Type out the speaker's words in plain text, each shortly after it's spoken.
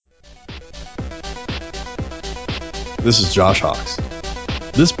This is Josh Hawks.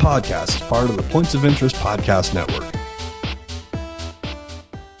 This podcast is part of the Points of Interest Podcast Network.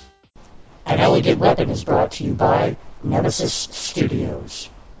 An Elegant Weapon is brought to you by Nemesis Studios.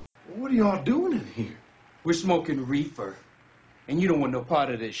 What are y'all doing in here? We're smoking reefer, and you don't want no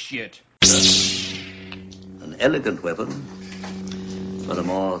part of this shit. An elegant weapon for a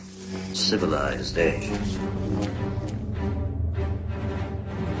more civilized age.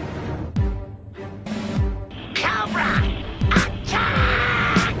 Cobra!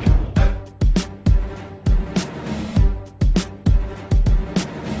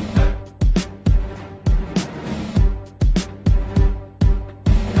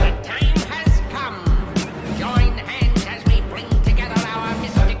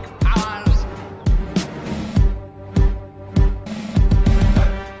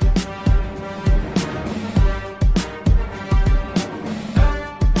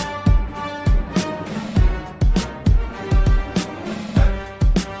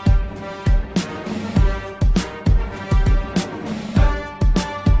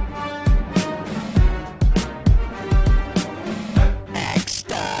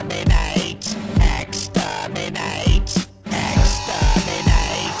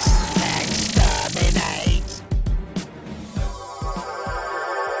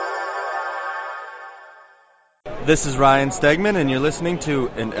 This is Ryan Stegman, and you're listening to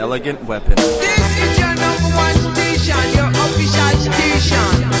An Elegant Weapon. This is your number one station, your official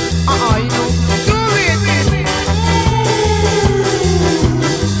station. You know, do it.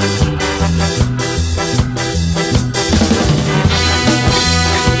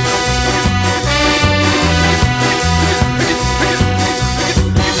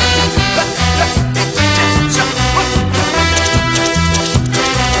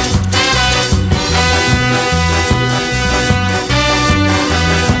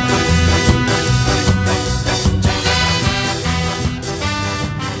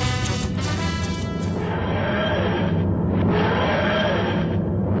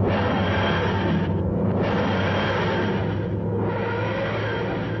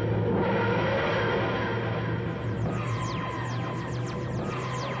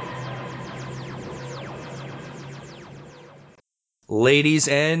 Ladies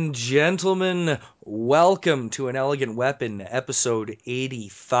and gentlemen, welcome to An Elegant Weapon, episode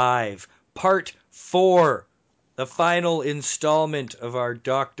 85, part 4, the final installment of our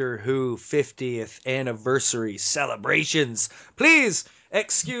Doctor Who 50th anniversary celebrations. Please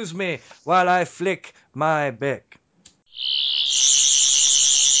excuse me while I flick my beak.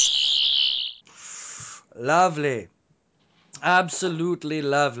 Lovely. Absolutely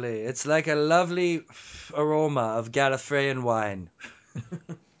lovely. It's like a lovely aroma of Gallifreyan wine.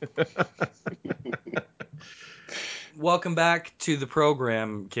 Welcome back to the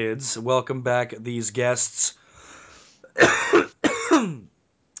program, kids. Welcome back, these guests.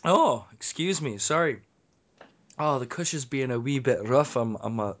 Oh, excuse me. Sorry. Oh, the cush is being a wee bit rough on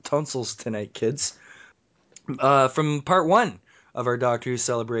my tonsils tonight, kids. From part 1 of our Doctor Who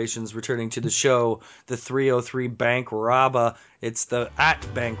celebrations, returning to the show, the 303 Bank Robber. It's the at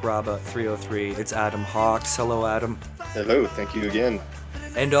Bank Robber 303. It's Adam Hawks. Hello, Adam. Hello, thank you again.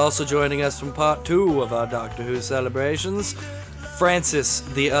 And also joining us from part 2 of our Doctor Who celebrations, Francis,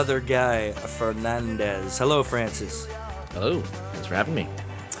 the other guy, Fernandez. Hello, Francis. Hello, thanks for having me.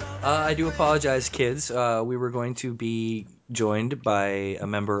 I do apologize, kids. We were going to be joined by a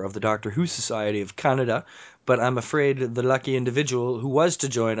member of the Doctor Who Society of Canada, but I'm afraid the lucky individual who was to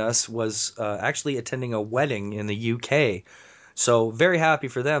join us was actually attending a wedding in the UK. So very happy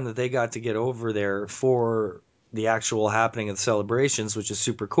for them that they got to get over there for the actual happening of the celebrations, which is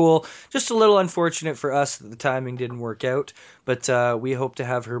super cool. Just a little unfortunate for us that the timing didn't work out, but we hope to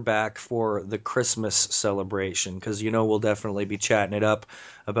have her back for the Christmas celebration, because we'll definitely be chatting it up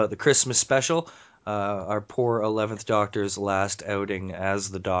about the Christmas special. Our poor 11th Doctor's last outing as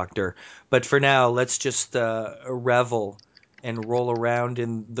the Doctor. But for now, let's just revel and roll around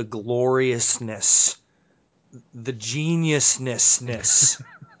in the gloriousness, the geniusness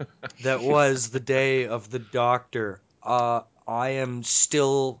that was the day of the Doctor. I am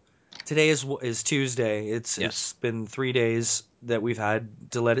still... Today is Tuesday. It's been 3 days that we've had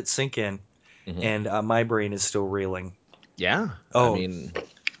to let it sink in, and my brain is still reeling. Yeah, I mean,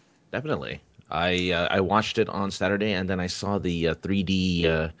 definitely. I watched it on Saturday, and then I saw the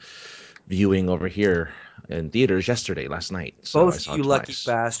 3D viewing over here in theaters last night. So Both I saw you it lucky twice.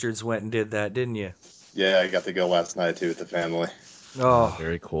 bastards went and did that, didn't you? Yeah, I got to go last night too with the family. Oh,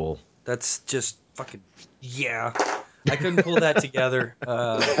 very cool. That's just fucking... Yeah. I couldn't pull that together.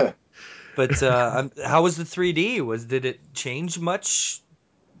 But how was the 3D? Did it change much?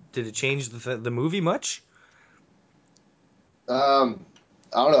 Did it change the movie much? I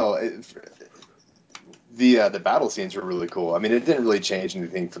don't know. The battle scenes were really cool. I mean, it didn't really change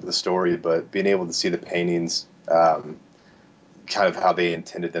anything for the story, but being able to see the paintings, kind of how they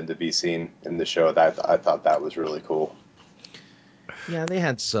intended them to be seen in the show, that I thought that was really cool. Yeah, they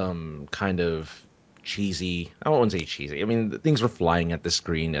had some kind of cheesy. I won't say cheesy. I mean, things were flying at the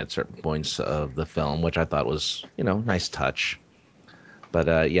screen at certain points of the film, which I thought was, nice touch.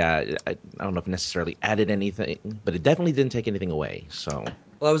 But yeah, I don't know if it necessarily added anything, but it definitely didn't take anything away. So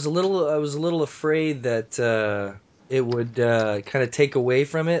Well, I was a little afraid that it would kind of take away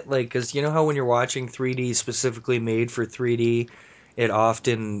from it, like because you know how when you're watching 3D specifically made for 3D, it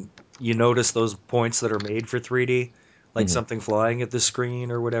often you notice those points that are made for 3D, like Mhm. something flying at the screen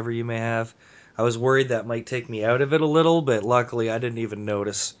or whatever you may have. I was worried that might take me out of it a little, but luckily I didn't even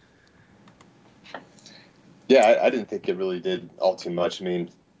notice. Yeah, I didn't think it really did all too much. I mean,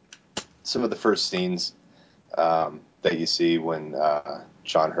 some of the first scenes that you see when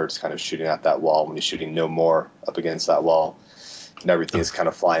John Hurt's kind of shooting at that wall, when he's shooting No More up against that wall, and everything's kind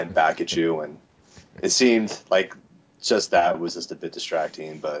of flying back at you, and it seemed like just that was just a bit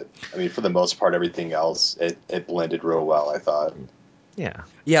distracting. But I mean, for the most part, everything else it blended real well, I thought. yeah,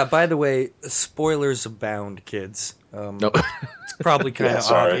 Yeah, by the way, spoilers abound, kids. no, It's probably kind Yeah, of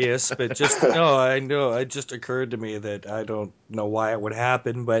sorry. obvious, but just no, I know it just occurred to me that I don't know why it would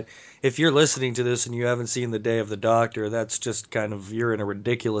happen, but if you're listening to this and you haven't seen The Day of the Doctor, that's just kind of you're in a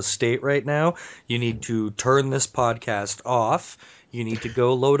ridiculous state right now. You need to turn this podcast off. You need to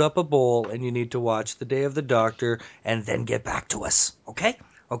go load up a bowl and you need to watch The Day of the Doctor and then get back to us. Okay?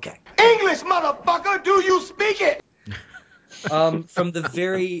 Okay. English, motherfucker, do you speak it? From the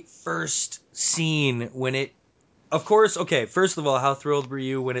very first scene when it of course, okay, first of all, how thrilled were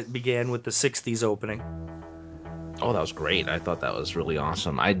you when it began with the 60s opening? oh, that was great. I thought that was really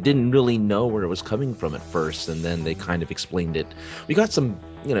awesome. I didn't really know where it was coming from at first, and then they kind of explained it. We got some,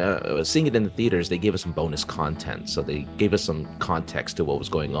 seeing it in the theaters, they gave us some bonus content, so they gave us some context to what was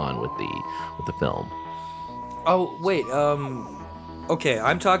going on with the film. Oh, wait, okay,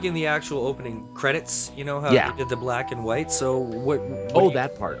 I'm talking the actual opening credits. You know how they Yeah. did the black and white? So what Oh, do you,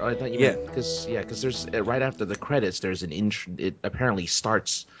 that part. Oh, I thought you yeah. meant because there's right after the credits, there's an intro. It apparently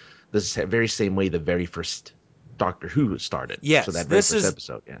starts the very same way the very first Doctor Who started. So Yes, that very this first is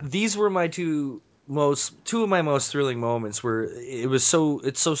episode, yeah. these were my two of my most thrilling moments where it so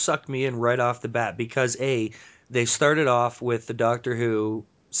sucked me in right off the bat because they started off with the Doctor Who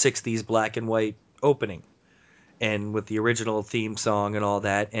 60s black and white opening and with the original theme song and all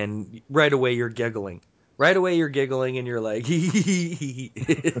that, and right away you're giggling. Right away you're giggling and you're like, this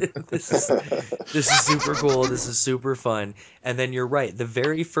is super cool. This is super fun. And then you're right. The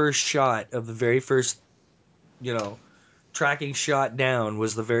very first shot of the very first, you know, tracking shot down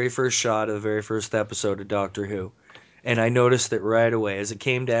was the very first shot of the very first episode of Doctor Who. And I noticed it right away as it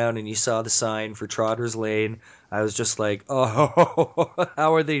came down and you saw the sign for Trotter's Lane. I was just like, "Oh,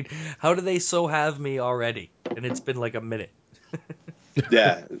 how do they so have me already?" And it's been like a minute.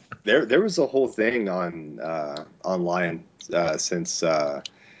 Yeah, there was a whole thing on online since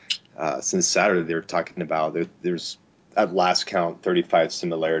Saturday. They were talking about there's at last count 35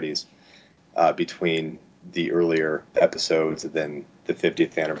 similarities between the earlier episodes and then the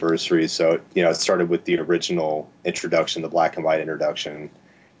 50th anniversary. So it started with the original introduction, the black and white introduction.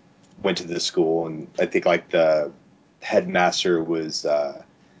 Went to the school, and I think like the headmaster was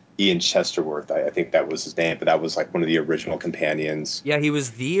Ian Chesterworth. I think that was his name, but that was like one of the original companions. Yeah, he was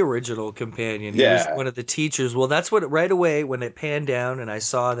the original companion. He was Yeah, one of the teachers. Well, that's what right away when it panned down and I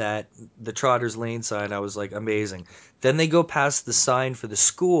saw that the Trotter's Lane sign, I was like, amazing. Then they go past the sign for the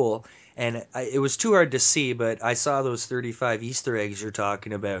school, and it was too hard to see, but I saw those 35 Easter eggs you're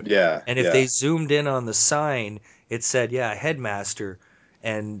talking about. yeah, And if they yeah. zoomed in on the sign, it said, yeah, headmaster,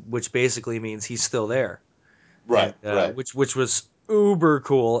 and which basically means he's still there, and Right, right, which was uber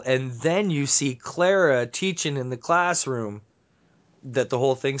cool. And then you see Clara teaching in the classroom that the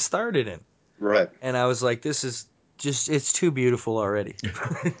whole thing started in. right. And I was like, this is just, it's too beautiful already.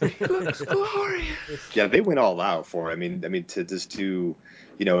 He looks glorious. Yeah, they went all out for it. I mean, to just do,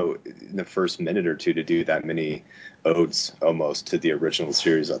 in the first minute or two to do that many odes almost to the original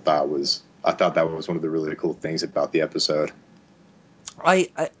series, I thought that was one of the really cool things about the episode. I,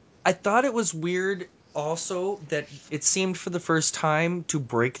 I, I thought it was weird also that it seemed for the first time to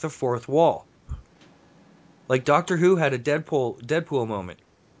break the fourth wall. Like Doctor Who had a Deadpool moment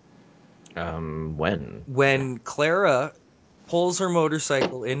When? when Clara pulls her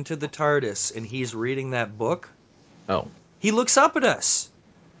motorcycle into the TARDIS and he's reading that book. Oh, He looks up at us.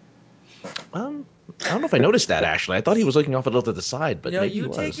 I don't know if I noticed that actually. I thought he was looking off a little to the side, but You know, maybe he you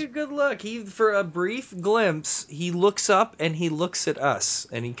take was. a good look. For a brief glimpse, he looks up and he looks at us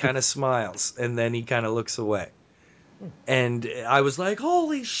and he kind of smiles and then he kind of looks away. And I was like,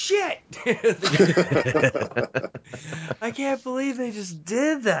 "Holy shit!" I can't believe they just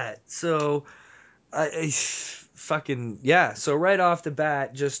did that. So I fucking yeah. So right off the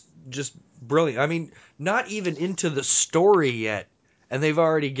bat, just brilliant. I mean, not even into the story yet, and they've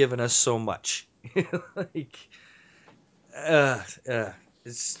already given us so much. like, uh, uh,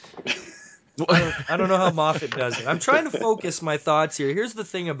 it's I don't know how Moffat does it. I'm trying to focus my thoughts here. Here's the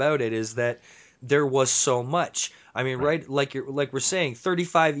thing about it is that there was so much. I mean, right, like we're saying,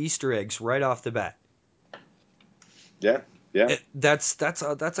 35 Easter eggs right off the bat. Yeah, yeah. That's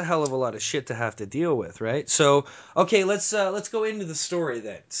a hell of a lot of shit to have to deal with, right? So, okay, let's go into the story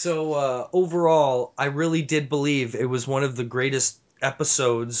then. So, overall, I really did believe it was one of the greatest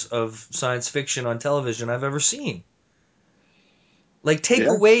episodes of science fiction on television I've ever seen. Like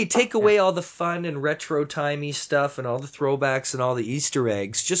Yeah. take away all the fun and retro timey stuff and all the throwbacks and all the Easter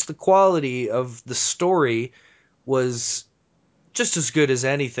eggs. Just the quality of the story was just as good as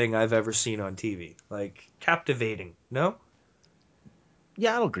anything I've ever seen on TV. Like captivating, no?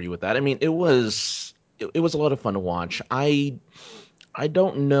 Yeah, I'll agree with that. I mean, it was a lot of fun to watch. I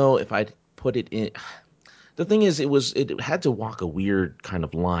don't know if I'd put it in. The thing is, it had to walk a weird kind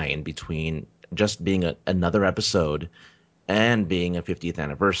of line between just being another episode and being a 50th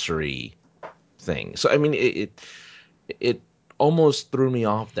anniversary thing. So I mean, it almost threw me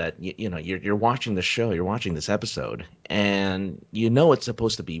off that you know you're watching the show, you're watching this episode, and you know it's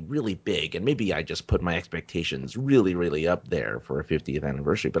supposed to be really big, and maybe I just put my expectations really up there for a 50th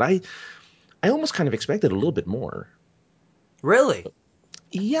anniversary, but I almost kind of expected a little bit more. Really?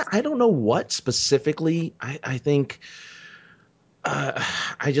 Yeah, I don't know what specifically. I think uh,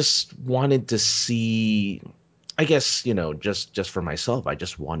 I just wanted to see. I guess you know, just for myself, I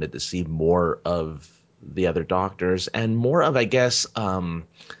just wanted to see more of the other doctors and more of, I guess, a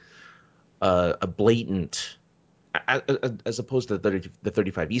blatant, as opposed to the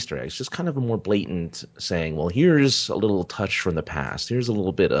 35 Easter eggs, just kind of a more blatant saying, well, here's a little touch from the past. Here's a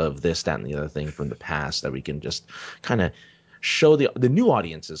little bit of this, that, and the other thing from the past that we can just kind of show the new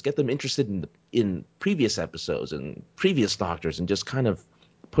audiences, get them interested in previous episodes and previous doctors, and just kind of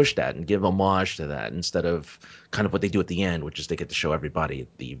push that and give homage to that instead of kind of what they do at the end, which is they get to show everybody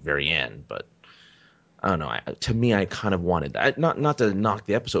at the very end. But I don't know. To me, I kind of wanted that. Not to knock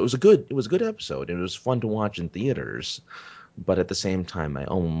the episode. It was a good episode. It was fun to watch in theaters, but at the same time, I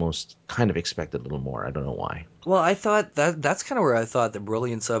almost kind of expected a little more. I don't know why. Well, I thought that's kind of where I thought the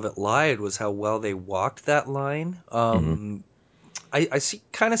brilliance of it lied was how well they walked that line. Hmm. I see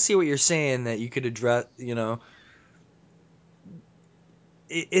kind of see what you're saying that you could address, you know,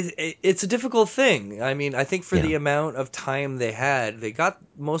 it's a difficult thing. I mean, I think for Yeah. the amount of time they had, they got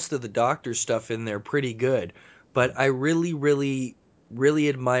most of the doctor stuff in there pretty good. But I really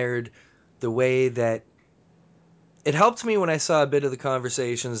admired the way that it helped me when I saw a bit of the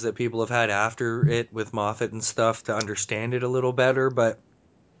conversations that people have had after it with Moffat and stuff to understand it a little better. But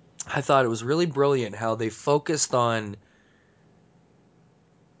I thought it was really brilliant how they focused on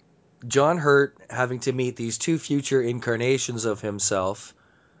John Hurt having to meet these two future incarnations of himself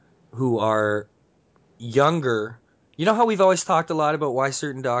who are younger. You know how we've always talked a lot about why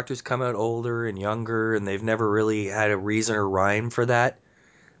certain doctors come out older and younger, and they've never really had a reason or rhyme for that?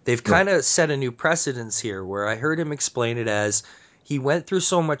 They've Right. kind of set a new precedence here where I heard him explain it as he went through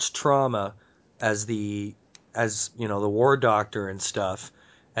so much trauma as you know, the war doctor and stuff,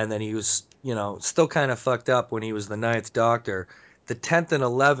 and then he was, you know, still kind of fucked up when he was the ninth doctor. The 10th and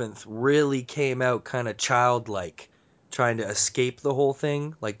 11th really came out kind of childlike, trying to escape the whole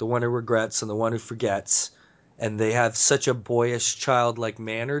thing, like the one who regrets and the one who forgets, and they have such a boyish childlike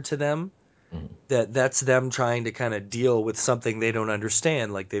manner to them Mhm. that that's them trying to kind of deal with something they don't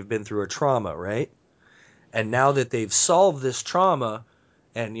understand, like they've been through a trauma, right? And now that they've solved this trauma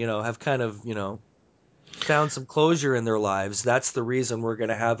and, you know, have kind of, you know, found some closure in their lives, that's the reason we're going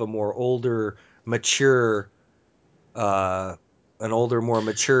to have a more older, mature, uh, an older, more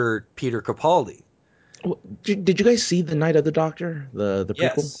mature Peter Capaldi. Did you guys see the Night of the Doctor, the prequel?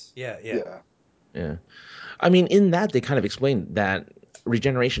 Yes. Yeah. Yeah. Yeah. Yeah. I mean, in that they kind of explained that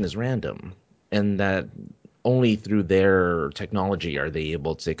regeneration is random, and that only through their technology are they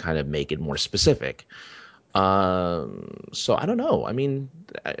able to kind of make it more specific. So I don't know. I mean,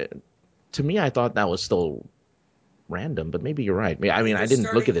 to me, I thought that was still random, but maybe you're right. I mean, I They're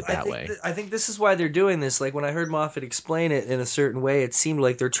didn't look starting. at it that way. I think this is why they're doing this. Like when I heard Moffat explain it in a certain way, it seemed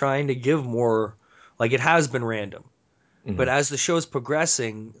like they're trying to give more. Like it has been random. But as the show's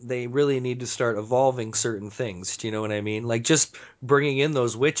progressing, they really need to start evolving certain things. Do you know what I mean? Like just bringing in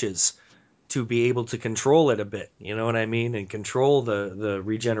those witches to be able to control it a bit. You know what I mean? And control the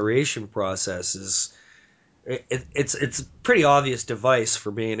regeneration process is it's a pretty obvious device for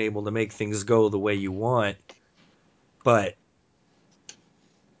being able to make things go the way you want. But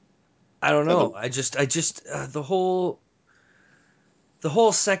I don't know. I just the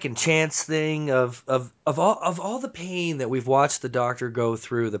whole second chance thing of all the pain that we've watched the Doctor go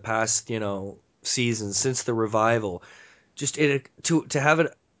through the past, seasons since the revival, just to have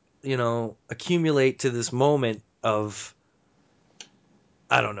it, accumulate to this moment of,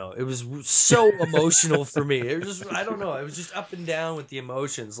 I don't know. It was so emotional for me. It was just, I don't know. I was just up and down with the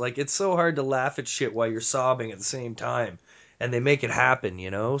emotions. Like, it's so hard to laugh at shit while you're sobbing at the same time, and they make it happen,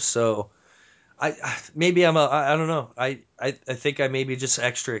 So maybe I don't know. I think I may be just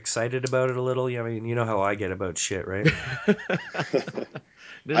extra excited about it a little. I mean, you know how I get about shit, right?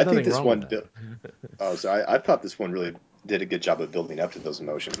 I think this one. I thought this one really did a good job of building up to those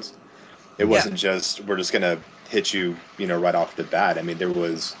emotions. It wasn't just we're just gonna hit you, right off the bat. I mean, there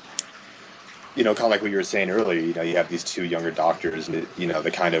was, kind of like what you were saying earlier. You have these two younger doctors, and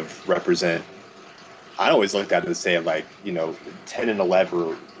they kind of represent. I always looked at it and say, like, 10 and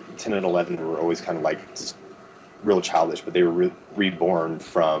 11 were always kind of like just real childish, but they were reborn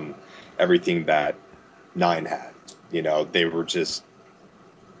from everything that 9 had. They were just,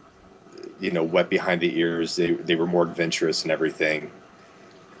 wet behind the ears. They were more adventurous and everything.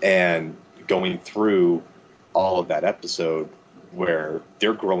 And going through all of that episode where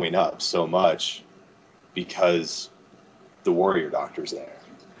they're growing up so much because the warrior doctor's there.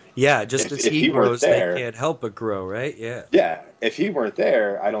 Yeah, just as he grows, they can't help but grow, right? Yeah. Yeah, if he weren't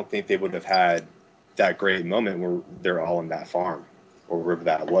there, I don't think they would have had that great moment where they're all in that farm or wherever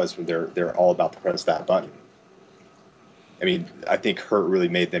that was, when they're all about to press that button. I mean, I think Hurt really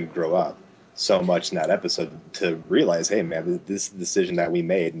made them grow up so much in that episode to realize, hey, man, this decision that we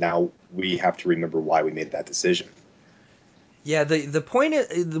made, now we have to remember why we made that decision. Yeah, the point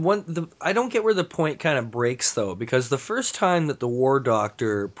I don't get where the point kind of breaks though, because the first time that the War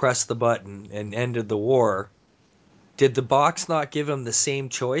Doctor pressed the button and ended the war, did the box not give him the same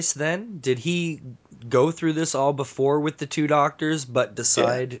choice then? Did he go through this all before with the two doctors but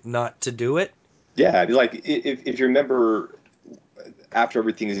decide not to do it? Yeah, like if you remember, after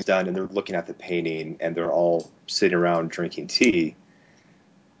everything is done and they're looking at the painting and they're all sitting around drinking tea,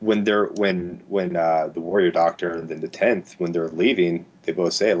 when the warrior doctor and then the 10th, when they're leaving, they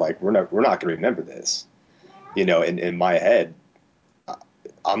both say, like, we're not going to remember this. In my head,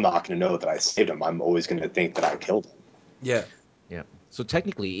 I'm not going to know that I saved him. I'm always going to think that I killed him. Yeah. Yeah. So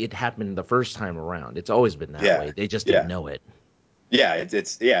technically it happened the first time around. It's always been that way. They just didn't know it. Yeah,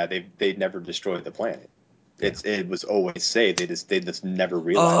 they never destroyed the planet. It was always saved. They just never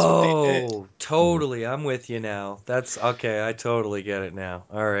realized what they did. Oh, totally. I'm with you now. That's okay. I totally get it now.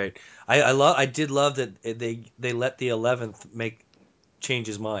 All right. I did love that they let the 11th change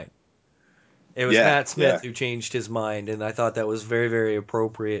his mind. It was Matt Smith who changed his mind, and I thought that was very, very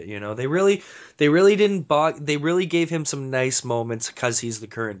appropriate. They really didn't they really gave him some nice moments because he's the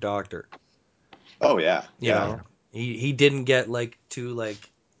current Doctor. Oh yeah, he didn't get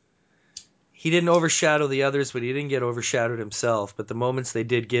he didn't overshadow the others, but he didn't get overshadowed himself. But the moments they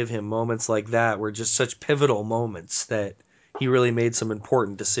did give him, moments like that, were just such pivotal moments that he really made some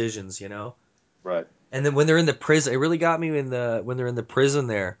important decisions. Right. And then when they're in the prison, it really got me when they're in the prison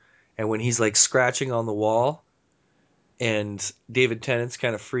there, and when he's like scratching on the wall, and David Tennant's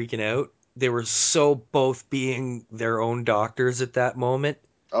kind of freaking out. They were so both being their own doctors at that moment.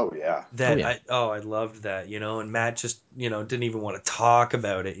 Oh yeah. I loved that, and Matt just, didn't even want to talk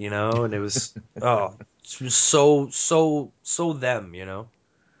about it, and it was it was so them,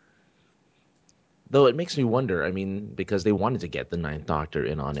 Though it makes me wonder, I mean, because they wanted to get the Ninth Doctor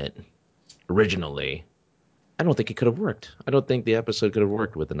in on it originally. I don't think it could have worked. I don't think the episode could have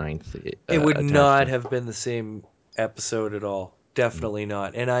worked with the Ninth. It would not have been the same episode at all. Definitely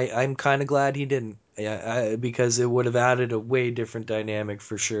not. And I'm kind of glad he didn't. Because it would have added a way different dynamic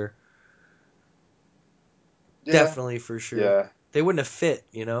for sure. Yeah. Definitely for sure. Yeah. They wouldn't have fit,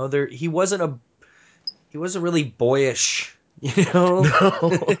 he wasn't really boyish, No.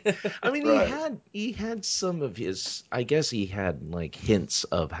 I mean, he had some of his, I guess he had like hints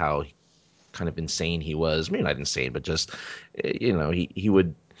of how kind of insane he was. Maybe not insane, but just, he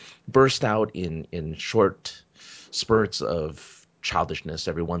would burst out in short spurts of childishness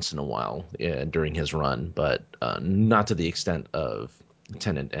every once in a while during his run, but not to the extent of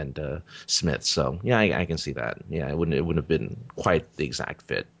Tennant and Smith. So yeah, I can see that. Yeah, it wouldn't have been quite the exact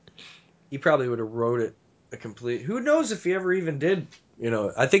fit. He probably would have wrote it a complete. Who knows if he ever even did?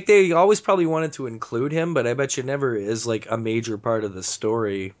 I think they always probably wanted to include him, but I bet you never is like a major part of the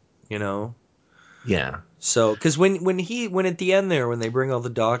story. Yeah. So, because when at the end there, when they bring all the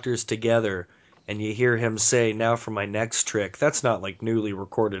doctors together, and you hear him say, "Now for my next trick," that's not like newly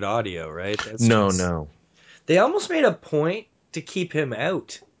recorded audio, right? That's just, No. they almost made a point to keep him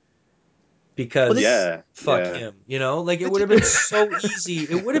out because Yeah, fuck yeah. him, like it would have been so easy.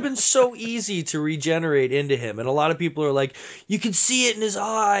 It would have been so easy to regenerate into him, and a lot of people are like, "You can see it in his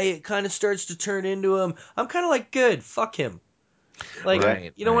eye. It kind of starts to turn into him." I'm kind of like, "Good, fuck him." Like,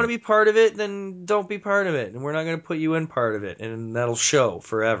 Right, you don't want to right. be part of it, then don't be part of it. And we're not going to put you in part of it. And that'll show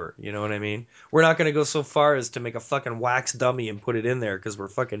forever. You know what I mean? We're not going to go so far as to make a fucking wax dummy and put it in there because we're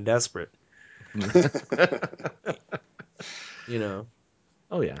fucking desperate. You know?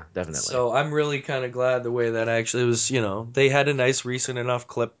 Oh yeah, definitely. So I'm really kind of glad the way that actually was, they had a nice recent enough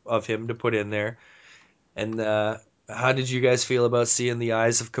clip of him to put in there. And how did you guys feel about seeing the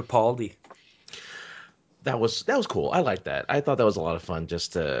eyes of Capaldi? That was cool. I like that. I thought that was a lot of fun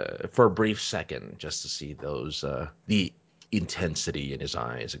just for a brief second just to see those the intensity in his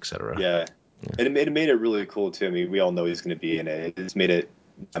eyes, etc. Yeah. And it made it really cool too. I mean, we all know he's going to be in it. It's made it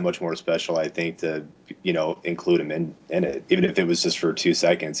that much more special, I think, to include him in it, even if it was just for 2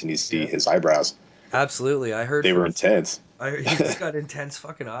 seconds and you see his eyebrows. Absolutely. I heard They were intense. he's got intense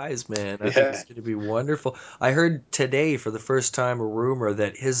fucking eyes, man. I think Yeah. it's going to be wonderful. I heard today for the first time a rumor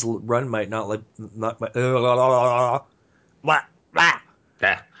that his run might not like not blah, blah,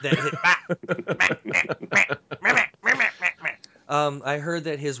 Yeah. I heard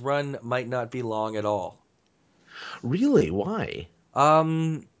that his run might not be long at all. Really? Why?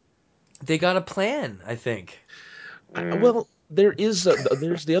 They got a plan, I think. Well, there's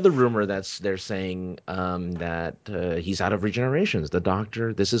the other rumor that's they're saying that he's out of regenerations. The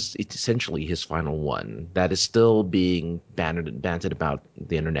Doctor, this is essentially his final one. That is still being banted about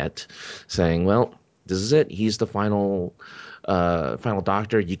the internet, saying, "Well, this is it. He's the final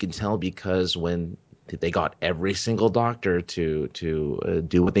Doctor." You can tell because when they got every single Doctor to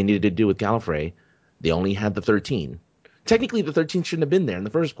do what they needed to do with Gallifrey, they only had the 13. Technically, the 13 shouldn't have been there in the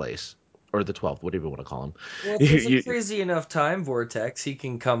first place. Or the 12th, whatever you want to call him. Well, if there's a crazy enough time vortex, he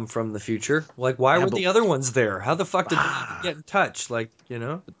can come from the future. Like, why Yeah, were but the other ones there? How the fuck did they even get in touch? Like.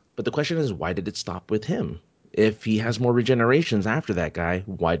 but the question is, why did it stop with him? If he has more regenerations after that guy,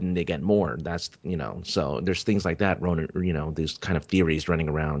 why didn't they get more? That's so there's things like that, these kind of theories running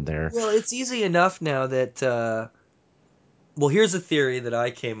around there. Well, it's easy enough now that. Well, here's a theory that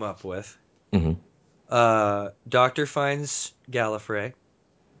I came up with. Hmm. Doctor finds Gallifrey.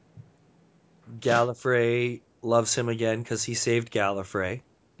 Gallifrey loves him again because he saved Gallifrey,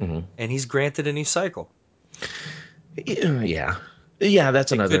 Hmm. and he's granted a new cycle. Yeah,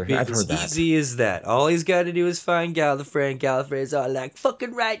 that's It could another. be I've as heard that. easy as that. All he's got to do is find Gallifrey, and Gallifrey's all like,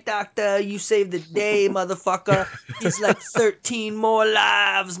 "Fucking right, Doctor, you saved the day, motherfucker. He's like 13 more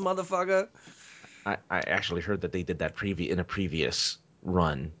lives, motherfucker." I actually heard that they did that in a previous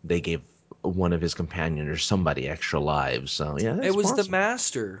run. They gave one of his companions or somebody extra lives. So yeah, It it's was the possible.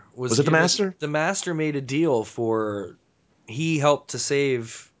 Master was Was it the given. Master? The Master made a deal for. He helped to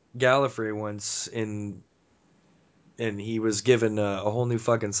save Gallifrey once and he was given a whole new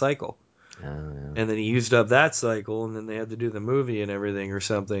fucking cycle. Yeah. And then he used up that cycle, and then they had to do the movie and everything or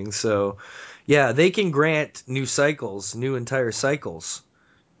something. So, yeah, they can grant new cycles, new entire cycles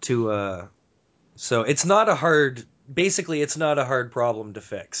to. So it's not a hard. Basically, it's not a hard problem to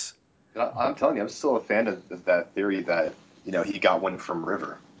fix. I'm telling you, I'm still a fan of that theory that he got one from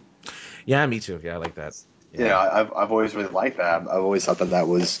River. Yeah, me too. Yeah, I like that. Yeah, I've always really liked that. I've always thought that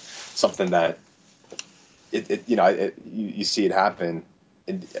was something that you see it happen,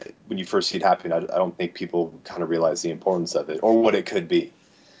 and when you first see it happen, I don't think people kind of realize the importance of it or what it could be.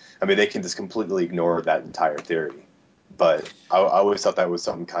 I mean, they can just completely ignore that entire theory, but I always thought that was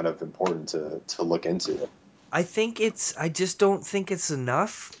something kind of important to look into. I just don't think it's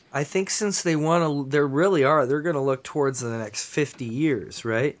enough. I think since they want to, they're going to look towards the next 50 years,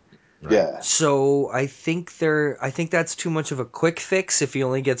 right? Right. Yeah. So I think that's too much of a quick fix if he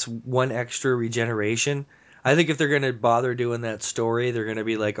only gets one extra regeneration. I think if they're going to bother doing that story, they're going to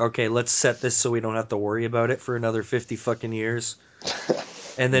be like, okay, let's set this so we don't have to worry about it for another 50 fucking years.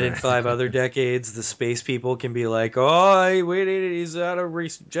 And then in 5 other decades, the space people can be like, oh, wait, he's out of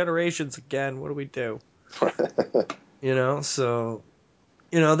regenerations again. What do we do? So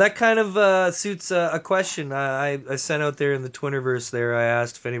that kind of suits a question I sent out there in the Twitterverse there. I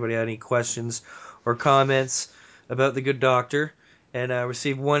asked if anybody had any questions or comments about the Good Doctor, and I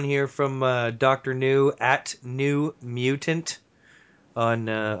received one here from Dr. New at New Mutant on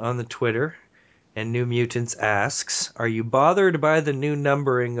the Twitter, And New Mutants asks, are you bothered by the new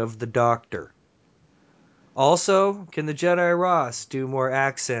numbering of the Doctor? Also, can the Jedi Ross do more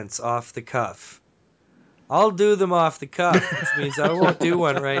accents off the cuff? I'll do them off the cuff, which means I won't do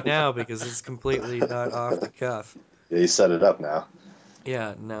one right now because it's completely not off the cuff. Yeah, you set it up now.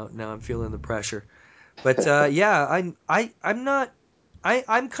 Yeah, now I'm feeling the pressure. But yeah, I'm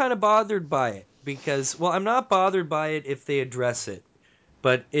kind of bothered by it because, well, I'm not bothered by it if they address it,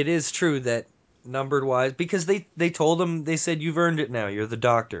 but it is true that numbered wise, because they told him, they said, you've earned it now, you're the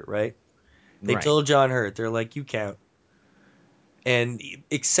Doctor, right? They Right. told John Hurt, they're like, you count. And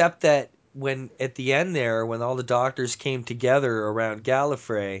except that when at the end there, when all the Doctors came together around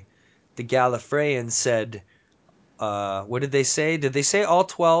Gallifrey, the Gallifreyans said, what did they say? Did they say all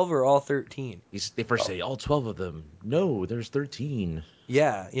 12 or all 13? They first say all 12 of them. No, there's 13.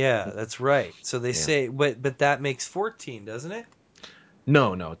 Yeah, that's right. So they Yeah. say, but that makes 14, doesn't it?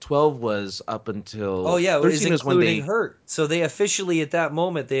 No. 12 was up until. Oh yeah, it is 13 is when including they. Hurt. So they officially at that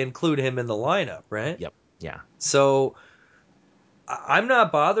moment they include him in the lineup, right? Yep. Yeah. So I'm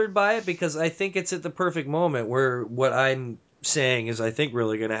not bothered by it because I think it's at the perfect moment where what I'm saying is I think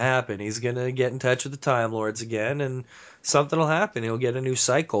really going to happen. He's going to get in touch with the Time Lords again, and something will happen. He'll get a new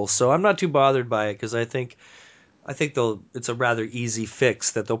cycle. So I'm not too bothered by it because I think they'll. It's a rather easy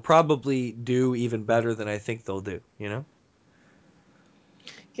fix that they'll probably do even better than I think they'll do. You know?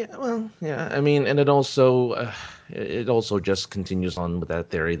 Yeah, well, yeah. I mean, and it also just continues on with that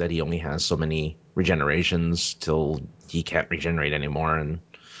theory that he only has so many regenerations till he can't regenerate anymore, and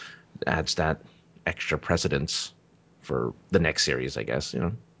adds that extra precedence for the next series, I guess.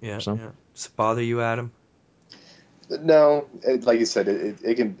 Yeah. So Does it bother you, Adam? No, like you said,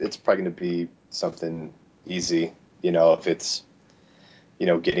 it's probably going to be something easy. If it's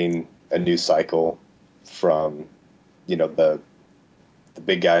getting a new cycle from the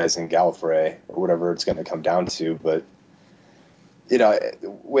big guys in Gallifrey or whatever it's going to come down to. But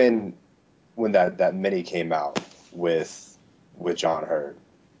when that mini came out with John Hurt,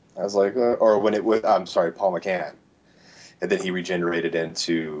 I was like, or when it was, I'm sorry, Paul McCann, and then he regenerated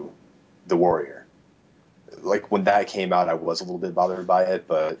into the Warrior. Like when that came out, I was a little bit bothered by it,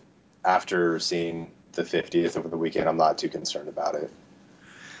 but after seeing the 50th over the weekend, I'm not too concerned about it.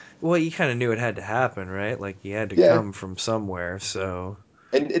 Well, you kind of knew it had to happen, right? Like he had to come from somewhere, so.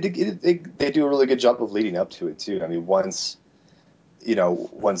 And they do a really good job of leading up to it too. I mean, once they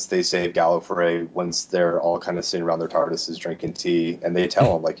save Gallifrey, once they're all kind of sitting around their TARDISes drinking tea, and they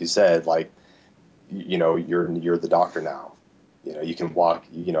tell him, like you said, like, you're the Doctor now. You can walk,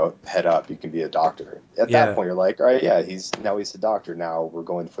 head up, you can be a Doctor. At that point, you're like, all right, yeah, he's the Doctor now. We're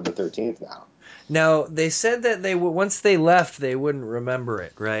going for the 13th now. Now, they said that once they left, they wouldn't remember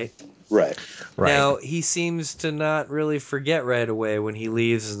it, right? Right. Now, he seems to not really forget right away when he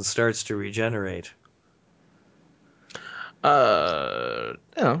leaves and starts to regenerate. I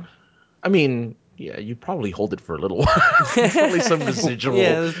mean, yeah, you probably hold it for a little while. There's probably some residual.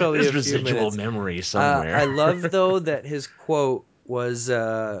 Yeah, there's probably a few residual minutes. memory somewhere. I love though that his quote was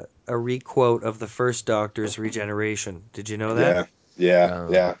a requote of the first Doctor's regeneration. Did you know that?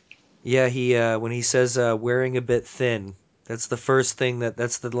 Yeah. Yeah, he when he says wearing a bit thin, that's the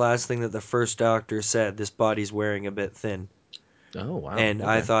last thing that the first Doctor said. This body's wearing a bit thin. Oh wow! And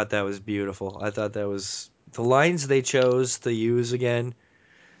I thought that was beautiful. I thought that was the lines they chose to use again.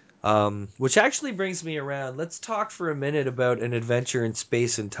 Which actually brings me around. Let's talk for a minute about An Adventure in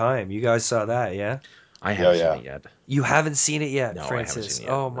Space and Time. You guys saw that, yeah? I haven't seen it yet. You haven't seen it yet, No, Francis? I haven't seen it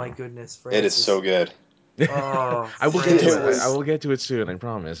yet. Oh no. my goodness, Francis! It is so good. Oh, I will get to it. I will get to it soon. I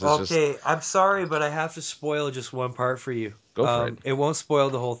promise. I'm sorry, but I have to spoil just one part for you. Go for it. It won't spoil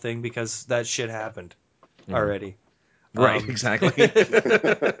the whole thing because that shit happened already. Right, exactly.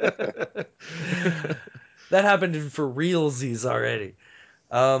 That happened for realsies already.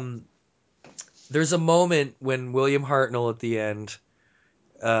 There's a moment when William Hartnell at the end,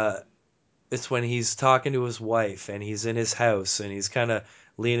 it's when he's talking to his wife and he's in his house and he's kind of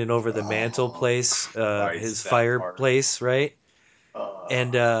leaning over the mantelpiece, his fireplace, right?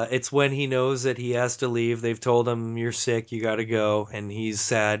 And it's when he knows that he has to leave. They've told him, you're sick, you got to go. And he's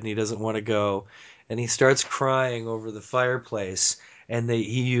sad and he doesn't want to go. And he starts crying over the fireplace. And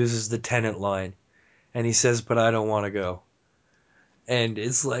he uses the Tennant line. And he says, but I don't want to go. And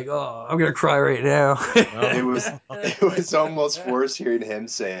it's like, oh, I'm going to cry right now. It was almost worse hearing him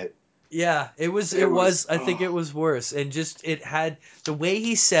say it. Yeah, it was. I think it was worse, and just it had the way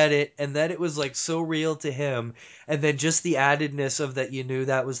he said it, and that it was like so real to him, and then just the addedness of that you knew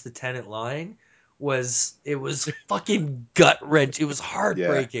that was the Tennant line was fucking gut wrench. It was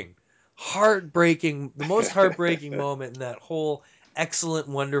heartbreaking, heartbreaking. The most heartbreaking moment in that whole excellent,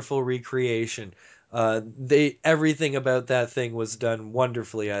 wonderful recreation. Everything about that thing was done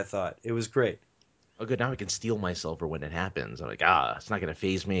wonderfully. I thought it was great. Oh, good. Now I can steel myself for when it happens. I'm like, it's not gonna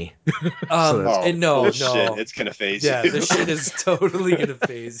phase me. Oh, No, bullshit. no. It's going to phase Yeah, you. the shit is totally gonna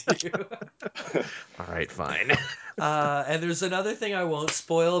phase you. All right, fine. And there's another thing I won't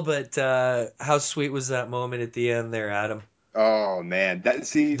spoil, but how sweet was that moment at the end there, Adam? Oh, man.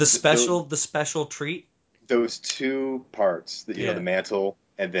 The special treat. Those two parts, that Yeah. the mantle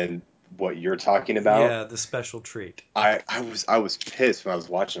and then what you're talking about. Yeah, the special treat. I was pissed when I was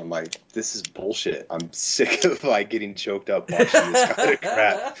watching. I'm like, this is bullshit. I'm sick of like getting choked up watching this kind of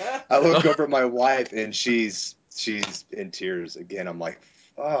crap. I look over at my wife and she's in tears again. I'm like,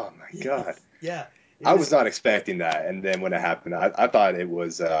 oh my god. Yeah. I was not expecting that, and then when it happened, I thought it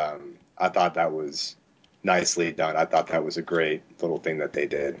was I thought that was nicely done. I thought that was a great little thing that they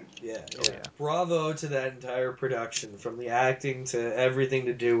did. Yeah. Bravo to that entire production, from the acting to everything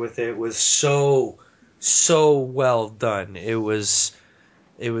to do with it was so well done. It was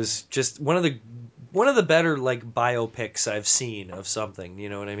just one of the better like biopics I've seen of something, you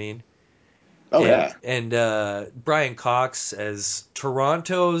know what I mean? Oh yeah. And Brian Cox as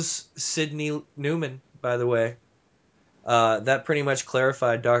Toronto's Sidney Newman, by the way. That pretty much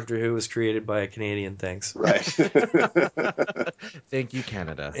clarified Doctor Who was created by a Canadian. Thanks. Right. Thank you,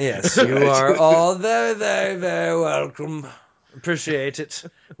 Canada. Yes, you are all very, very, very welcome. Appreciate it.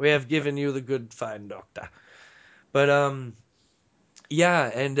 We have given you the good, fine doctor. But yeah,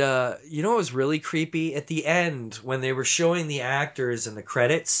 and you know what was really creepy? At the end, when they were showing the actors in the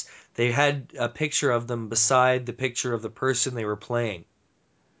credits, they had a picture of them beside the picture of the person they were playing.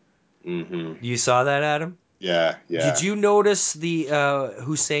 Mm-hmm. You saw that, Adam? Yeah. Did you notice the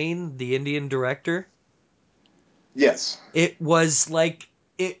Hussein, the Indian director? Yes. It was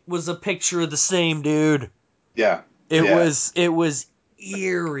a picture of the same dude. Yeah. It was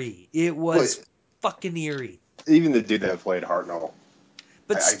eerie. It was fucking eerie. Even the dude that played Hartnell.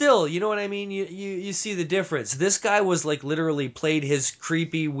 But still, you know what I mean? You see the difference. This guy was like literally played his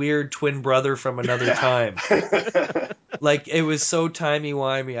creepy, weird twin brother from another time. Like, it was so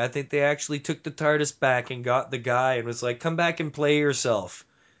timey-wimey. I think they actually took the TARDIS back and got the guy and was like, come back and play yourself.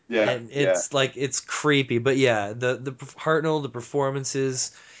 Yeah. And it's like, it's creepy. But yeah, the Hartnell, the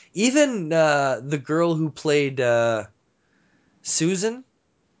performances, even the girl who played Susan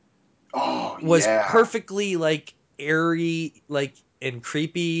was perfectly like airy, like, and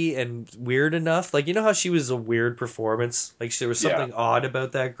creepy and weird enough. Like, you know how she was a weird performance? Like, there was something odd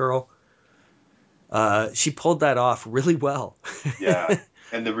about that girl. She pulled that off really well. Yeah,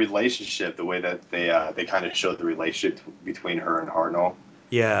 and the relationship, the way that they kind of showed the relationship between her and Hartnell.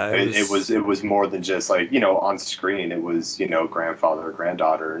 Yeah, it was more than just like, on screen. It was, grandfather or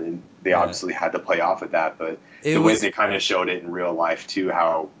granddaughter, and they obviously had to play off of that. But way they kind of showed it in real life too,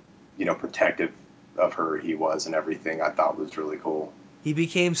 how protective of her he was and everything, I thought was really cool. He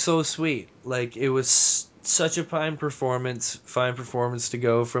became so sweet. Like, it was such a fine performance to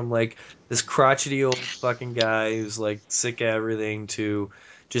go from like this crotchety old fucking guy who's like sick of everything to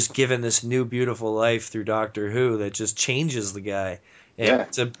just given this new beautiful life through Doctor Who that just changes the guy. And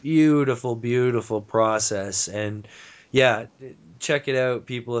it's a beautiful, beautiful process. And yeah, check it out,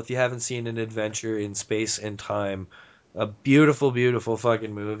 people, if you haven't seen An Adventure in Space and Time. A beautiful, beautiful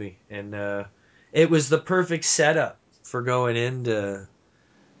fucking movie. And it was the perfect setup for going into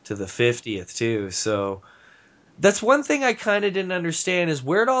the 50th too. So that's one thing I kind of didn't understand is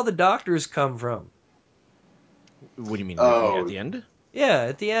where'd all the doctors come from? What do you mean at the end? Yeah,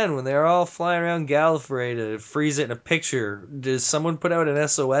 at the end when they're all flying around Gallifrey to freeze it in a picture. Does someone put out an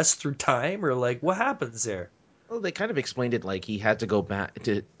SOS through time, or like what happens there? Well, they kind of explained it like he had to go back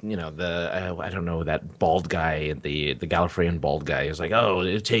to, the I don't know, that bald guy, the Gallifreyan bald guy. He was like, oh,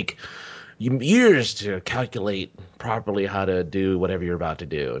 it'd take years to calculate properly how to do whatever you're about to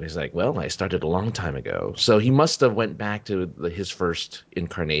do. And he's like, well, I started a long time ago. So he must have went back to his first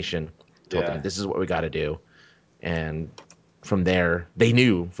incarnation, told them this is what we got to do. And from there, they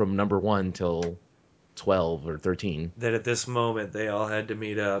knew from number 1 till 12 or 13 that at this moment they all had to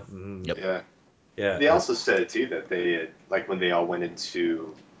meet up. Yep. Yeah. They also said too that they like when they all went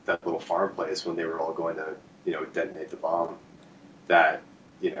into that little farm place when they were all going to detonate the bomb, that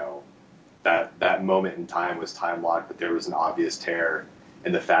that moment in time was time locked, but there was an obvious tear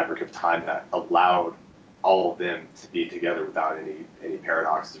in the fabric of time that allowed all of them to be together without any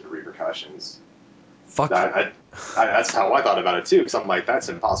paradoxes or repercussions. Fuck. That's how I thought about it too, because I'm like, that's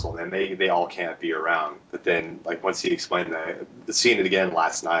impossible, man. They all can't be around. But then, like, once he explained the scene again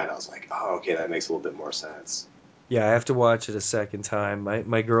last night, I was like, oh, okay, that makes a little bit more sense. Yeah, I have to watch it a second time.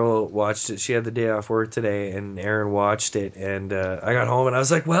 My girl watched it. She had the day off work today, and Aaron watched it. And I got home, and I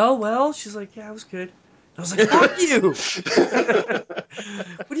was like, well. She's like, yeah, it was good. And I was like, fuck you.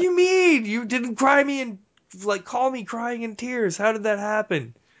 What do you mean? You didn't cry me and like call me crying in tears. How did that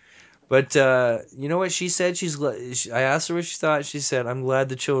happen? But you know what she said? I asked her what she thought. She said, "I'm glad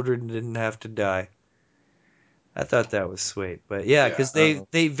the children didn't have to die." I thought that was sweet. But yeah, because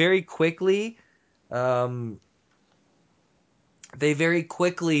they very quickly, um, they very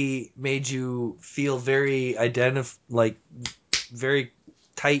quickly made you feel very very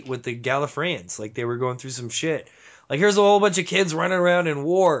tight with the Gallifreyans. Like they were going through some shit. Like here's a whole bunch of kids running around in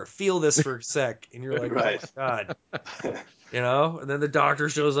war. Feel this for a sec, and you're like, Right. oh my god, you know. And then the doctor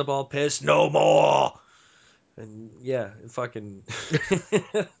shows up all pissed. No more. And yeah, fucking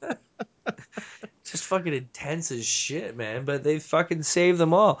just fucking intense as shit, man. But they fucking saved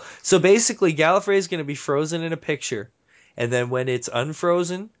them all. So basically, Gallifrey is gonna be frozen in a picture, and then when it's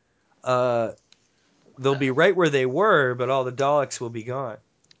unfrozen, uh, they'll be right where they were, but all the Daleks will be gone.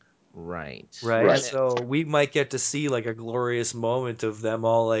 Right. Right. So we might get to see like a glorious moment of them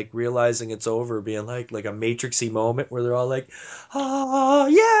all like realizing it's over, being like a Matrixy moment where they're all like, oh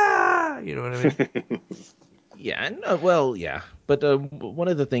yeah, you know what I mean? Yeah, no, well, yeah. But one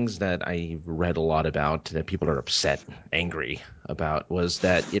of the things that I read a lot about that people are upset, angry about, was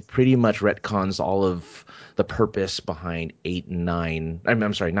that it pretty much retcons all of the purpose behind 8 and 9.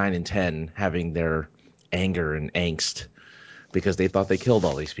 I'm sorry, 9 and 10 having their anger and angst because they thought they killed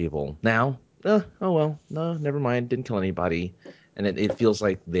all these people. Now, oh well, no, never mind, didn't kill anybody. And it feels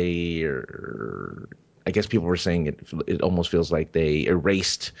like they are, I guess people were saying it almost feels like they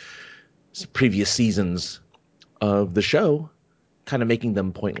erased previous seasons of the show, kind of making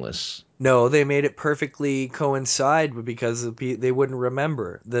them pointless. No, they made it perfectly coincide because they wouldn't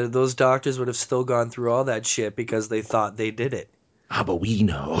remember. Those doctors would have still gone through all that shit because they thought they did it. Ah, but we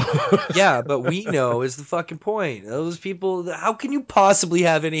know. Yeah, but we know is the fucking point. Those people, how can you possibly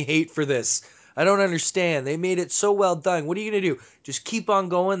have any hate for this? I don't understand. They made it so well done. What are you going to do? Just keep on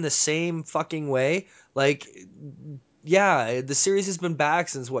going the same fucking way? Like, yeah, the series has been back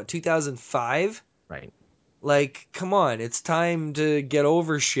since what, 2005? Right. Like, come on, it's time to get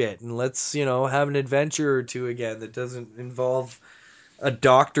over shit and let's, have an adventure or two again that doesn't involve a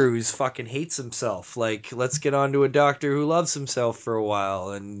doctor who's fucking hates himself. Like, let's get on to a doctor who loves himself for a while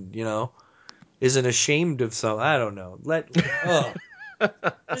and, isn't ashamed of some. I don't know.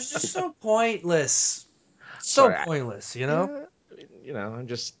 It's just so pointless. So Sorry, pointless, yeah, I'm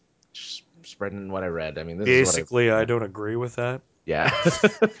just spreading what I read. I mean, this is what Basically, I don't agree with that. Yeah.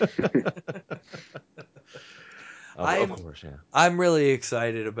 Of I'm course, yeah. I'm really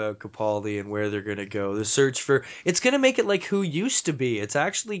excited about Capaldi and where they're gonna go. The search for it's gonna make it like Who used to be. It's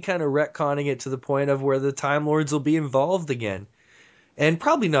actually kind of retconning it to the point of where the Time Lords will be involved again, and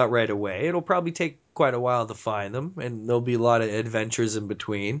probably not right away. It'll probably take quite a while to find them, and there'll be a lot of adventures in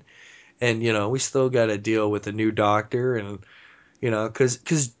between. And we still got to deal with a new Doctor, and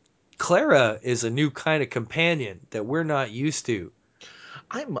because Clara is a new kind of companion that we're not used to.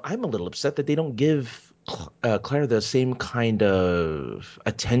 I'm a little upset that they don't give Claire the same kind of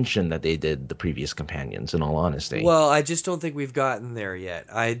attention that they did the previous companions. In all honesty, Well, I just don't think we've gotten there yet.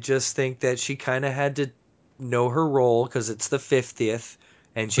 I just think that she kind of had to know her role because it's the 50th,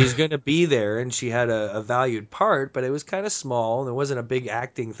 and she's going to be there, and she had a valued part, but it was kind of small, and there wasn't a big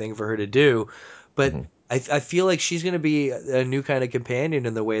acting thing for her to do. But I feel like she's going to be a new kind of companion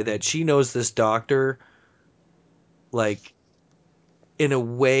in the way that she knows this doctor, like in a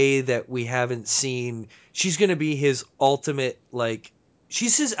way that we haven't seen. She's going to be his ultimate, like,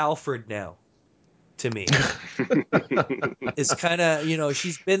 she's his Alfred now, to me. It's kind of,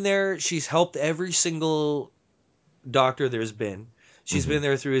 she's been there. She's helped every single doctor there's been. She's been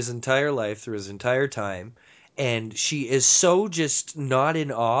there through his entire life, through his entire time. And she is so just not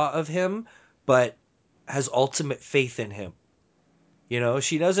in awe of him, but has ultimate faith in him.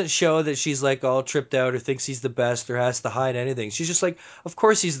 She doesn't show that she's like all tripped out or thinks he's the best or has to hide anything. She's just like, of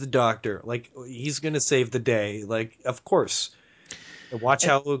course he's the doctor. Like, he's going to save the day. Like, of course. And watch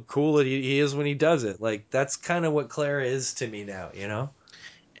how cool he is when he does it. Like, that's kind of what Clara is to me now.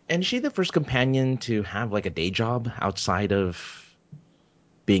 And is she the first companion to have like a day job outside of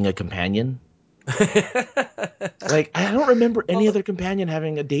being a companion? Like, I don't remember any other companion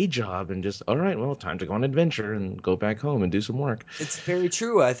having a day job and just, all right, well, time to go on an adventure and go back home and do some work. It's very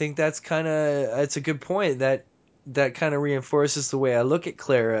true. I think that's a good point. That kind of reinforces the way I look at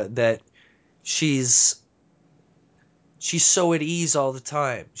Clara, that she's so at ease all the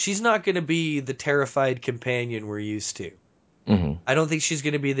time. She's not going to be the terrified companion we're used to. I don't think she's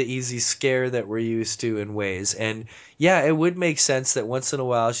going to be the easy scare that we're used to in ways. And yeah, it would make sense that once in a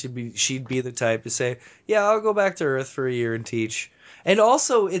while she'd be the type to say, "Yeah, I'll go back to Earth for a year and teach." And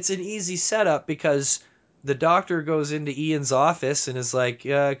also, it's an easy setup because the doctor goes into Ian's office and is like,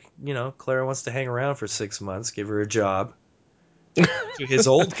 "Yeah, Clara wants to hang around for 6 months. Give her a job." To his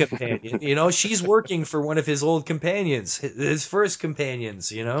old companion, she's working for one of his old companions, his first companions.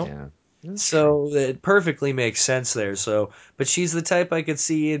 Yeah. So it perfectly makes sense there. So, but she's the type I could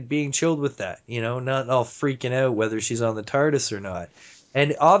see it being chilled with that, not all freaking out whether she's on the TARDIS or not.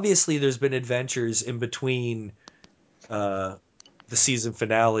 And obviously, there's been adventures in between uh, the season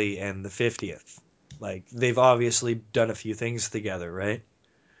finale and the 50th. Like they've obviously done a few things together, right?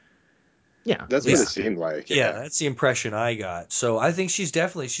 Yeah. That's what it seemed like. Yeah, that's the impression I got. So I think she's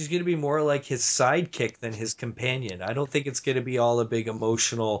going to be more like his sidekick than his companion. I don't think it's going to be all a big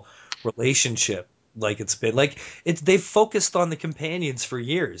emotional relationship like it's been. Like they've focused on the companions for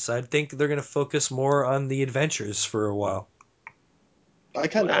years. I think they're going to focus more on the adventures for a while. I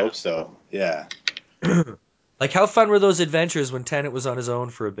kind of hope so. Yeah. Like how fun were those adventures when Tennant was on his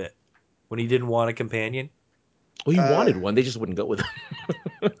own for a bit? When he didn't want a companion? Well, he wanted one. They just wouldn't go with him.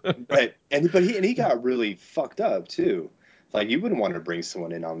 Right. But he got really fucked up too. Like you wouldn't want to bring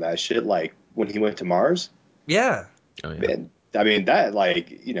someone in on that shit. Like when he went to Mars. Yeah. Oh, yeah. Man, I mean that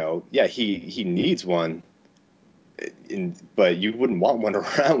yeah, he needs one. But you wouldn't want one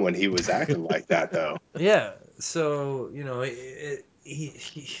around when he was acting like that though. Yeah. So, I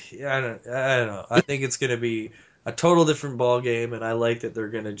don't know. I think it's going to be a total different ball game, and I like that they're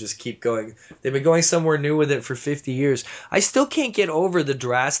going to just keep going. They've been going somewhere new with it for 50 years. I still can't get over the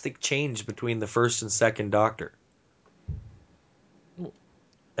drastic change between the first and second Doctor.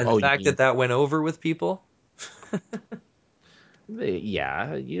 And the fact that went over with people.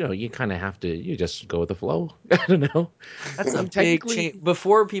 Yeah, you kind of have to. You just go with the flow. I don't know. That's a big change.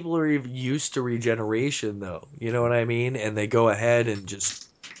 Before people are even used to regeneration, though. You know what I mean? And they go ahead and just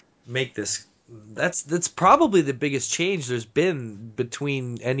make this. That's probably the biggest change there's been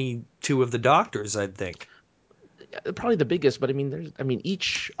between any two of the Doctors, I'd think. Probably the biggest, but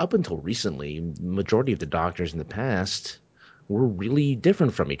each up until recently, majority of the Doctors in the past were really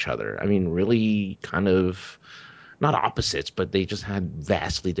different from each other. I mean, really kind of not opposites, but they just had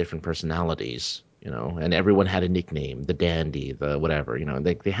vastly different personalities, and everyone had a nickname, the dandy, the whatever,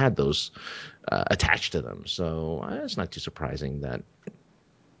 they had those attached to them. So it's not too surprising that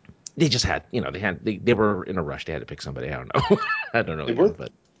they just had, they were in a rush. They had to pick somebody. I don't know. I don't know.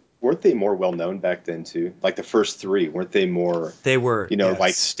 But weren't they more well known back then too? Like the first three, weren't they more? They were, yes.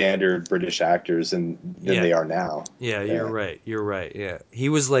 Like standard British actors than they are now. Yeah, you're right. You're right. Yeah, he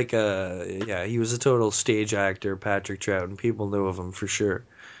was like he was a total stage actor, Patrick Troughton. People knew of him for sure.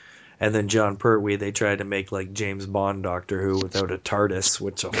 And then John Pertwee, they tried to make like James Bond Doctor Who without a TARDIS.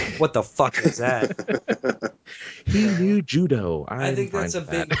 What the fuck is that? He knew judo. I think that's a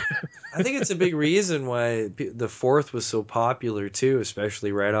big. I think it's a big reason why the fourth was so popular too,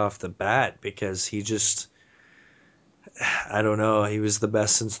 especially right off the bat, because he just. I don't know. He was the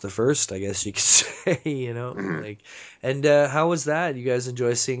best since the first, I guess you could say. Like, and how was that? You guys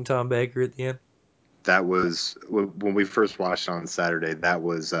enjoy seeing Tom Baker at the end? That was when we first watched on Saturday. That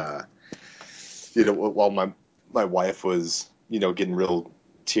was, while my wife was, getting real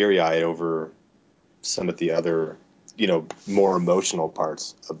teary eyed over some of the other, more emotional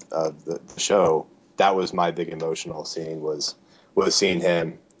parts of the show. That was my big emotional scene was seeing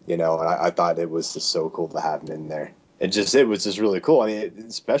him, and I thought it was just so cool to have him in there. It was just really cool. I mean,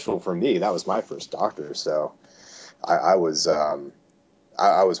 it's special for me. That was my first Doctor, so I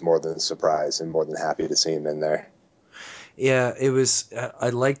was more than surprised and more than happy to see him in there. Yeah, it was. I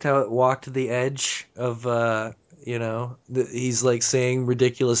liked how it walked the edge of, he's like saying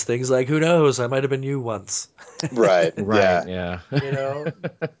ridiculous things like, "Who knows? I might have been you once." Right. Yeah.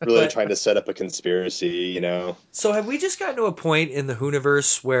 Really trying to set up a conspiracy. So have we just gotten to a point in the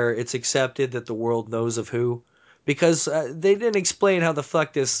Whoniverse where it's accepted that the world knows of Who? Because they didn't explain how the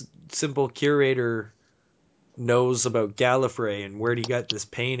fuck this simple curator knows about Gallifrey and where he got this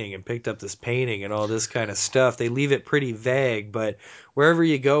painting and picked up this painting and all this kind of stuff. They leave it pretty vague, but wherever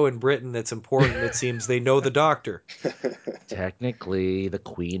you go in Britain that's important, it seems they know the Doctor. Technically, the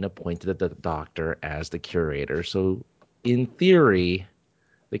Queen appointed the Doctor as the curator, so in theory,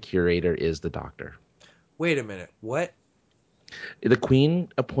 the curator is the Doctor. Wait a minute, what? The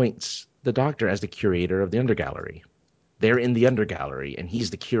Queen appoints the Doctor as the curator of the Undergallery. They're in the Undergallery, and he's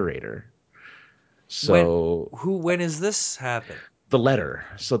the curator. So when has this happened? the letter.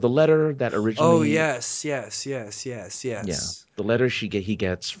 So the letter that originally. Oh yes. Yeah, the letter he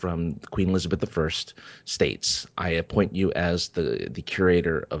gets from Queen Elizabeth I states, "I appoint you as the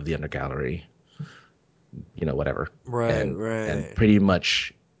curator of the Undergallery." Whatever. Right. And pretty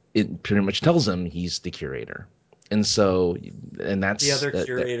much tells him he's the curator. And so, and that's the other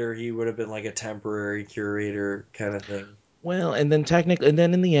curator. He would have been like a temporary curator kind of thing. Well, and then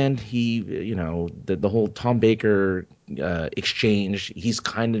in the end, he, the whole Tom Baker exchange.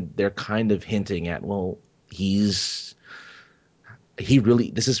 They're kind of hinting at, well, this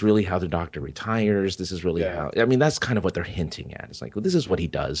is really how the Doctor retires. This is really how. I mean, that's kind of what they're hinting at. It's like, well, this is what he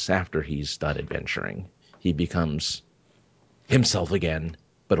does after he's done adventuring. He becomes himself again,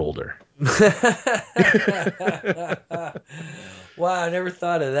 but older. Wow, I never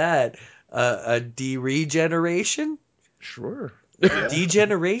thought of that. A de-regeneration? Sure.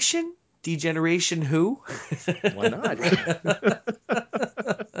 Degeneration? Degeneration who? Why not?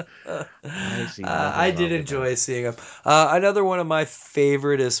 I did enjoy seeing him. Another one of my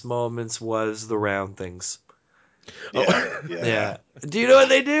favoriteest moments was the round things. Yeah. Do you know what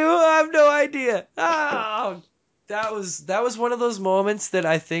they do? I have no idea. Oh, that was one of those moments that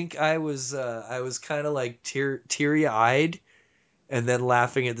I think I was kind of like teary eyed, and then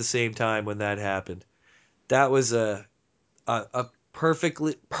laughing at the same time when that happened. That was a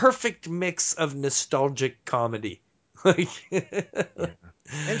perfect mix of nostalgic comedy.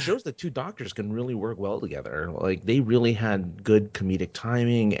 And shows that two doctors can really work well together. Like, they really had good comedic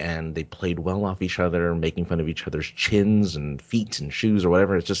timing, and they played well off each other, making fun of each other's chins and feet and shoes or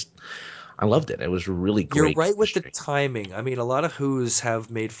whatever. It's just, I loved it. It was really great. You're right with the timing. I mean, a lot of Who's have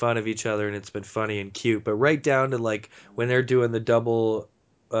made fun of each other, and it's been funny and cute. But right down to like when they're doing the double,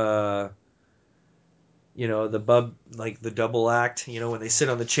 the double act. When they sit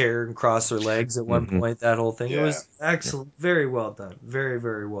on the chair and cross their legs at one point. That whole thing. It was excellent. Very well done. Very,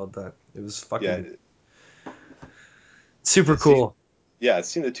 very well done. It was fucking super cool.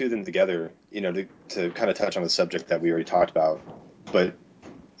 Seeing the two of them together, to kind of touch on the subject that we already talked about. But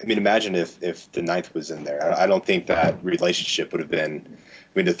I mean, imagine if the ninth was in there. I don't think that relationship would have been.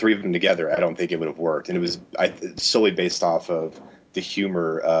 I mean, the three of them together, I don't think it would have worked. And it was solely based off of the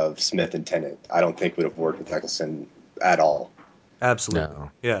humor of Smith and Tennant. I don't think would have worked with Eccleston at all. Absolutely.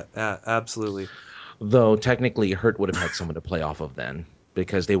 No. Yeah, absolutely. Though technically, Hurt would have had someone to play off of then,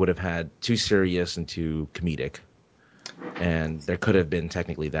 because they would have had two serious and two comedic, and there could have been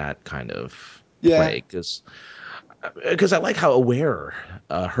technically that kind of play. Because I like how aware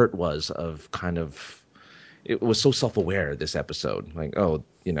Hurt was of kind of. It was so self-aware, this episode. Like,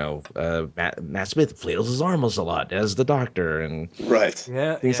 Matt Smith flails his arms a lot as the Doctor, and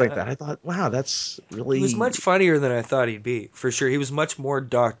things like that. I thought, wow, that's really. He was much funnier than I thought he'd be, for sure. He was much more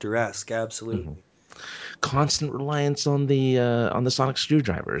Doctor-esque, absolutely. Constant reliance on the sonic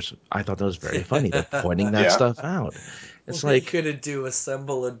screwdrivers. I thought that was very funny. They're pointing that stuff out. It's like, could do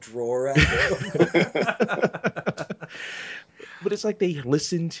assemble a drawer out of but it's like they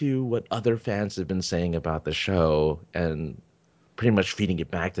listen to what other fans have been saying about the show and pretty much feeding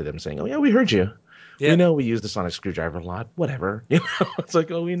it back to them, saying, "Oh yeah, we heard you. Yeah. We know we use the sonic screwdriver a lot. Whatever." It's like,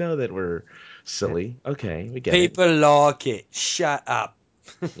 "Oh, we know that we're silly. Okay, we get it. People like it. Shut up."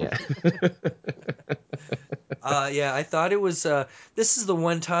 Yeah. I thought it was. This is the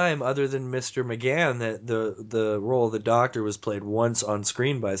one time, other than Mr. McGann, that the role of the Doctor was played once on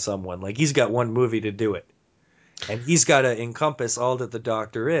screen by someone. Like, he's got one movie to do it, and he's got to encompass all that the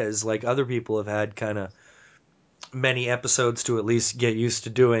Doctor is. Like, other people have had kind of many episodes to at least get used to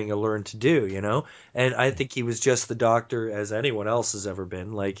doing or learn to do, And I think he was just the Doctor as anyone else has ever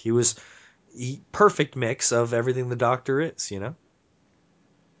been. Like, he was perfect mix of everything the Doctor is,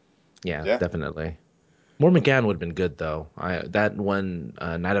 Yeah, definitely. More McGann would have been good, though. That one,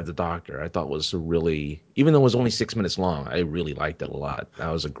 Night of the Doctor, I thought was really, even though it was only 6 minutes long, I really liked it a lot. That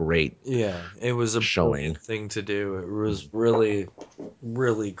was a great it was a showing thing to do. It was really,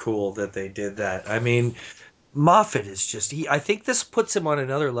 really cool that they did that. I mean, Moffat is just, I think this puts him on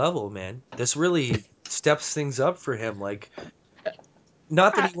another level, man. This really steps things up for him. Like,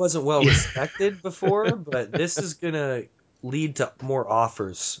 not that he wasn't well respected before, but this is going to lead to more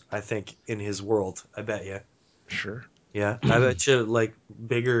offers, I think, in his world. I bet you. Sure. Yeah, I bet you, like,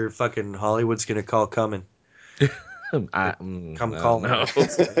 bigger fucking Hollywood's gonna call coming. Come calling. No.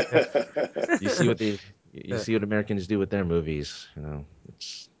 You see what Americans do with their movies.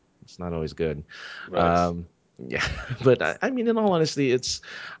 It's not always good. Right. Yeah, but I mean, in all honesty,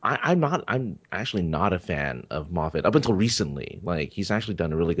 I'm actually not a fan of Moffat up until recently. Like, he's actually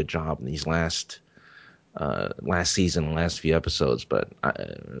done a really good job in these last last season, last few episodes, but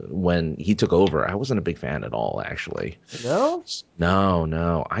when he took over, I wasn't a big fan at all. Actually, No?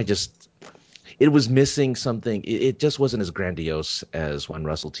 no. It was missing something. It just wasn't as grandiose as when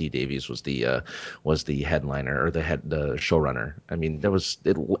Russell T Davies was the headliner or the showrunner. I mean,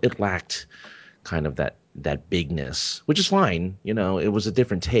 it lacked kind of that bigness, which is fine. You know, it was a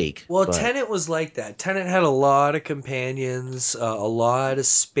different take. Well, but Tenet was like that. Tenet had a lot of companions, a lot of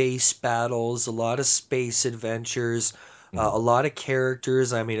space battles, a lot of space adventures, a lot of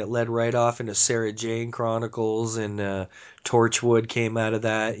characters. I mean, it led right off into Sarah Jane Chronicles, and Torchwood came out of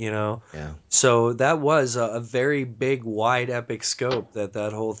that, you know. yeah, So that was a very big, wide, epic scope that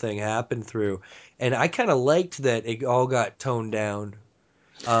whole thing happened through. And I kind of liked that it all got toned down.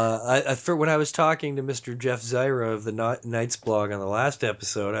 For when I was talking to Mr. Jeff Zyra of the Knights blog on the last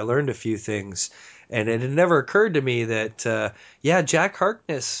episode, I learned a few things, and it had never occurred to me that Jack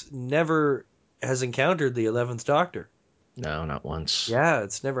Harkness never has encountered the 11th Doctor. no, not once. Yeah,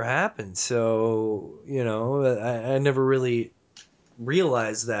 it's never happened. So I never really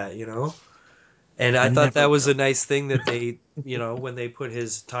realized that. And I thought that was a nice thing that they, when they put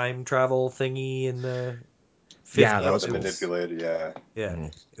his time travel thingy in the 50s. Yeah, that Oh, was the cool. manipulated, yeah. Yeah,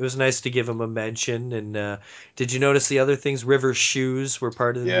 Mhm. it was nice to give him a mention. And did you notice the other things? River's shoes were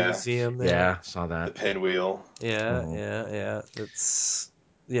part of the Yeah. museum there. Yeah, saw The that. pinwheel. Yeah, Mhm. yeah. That's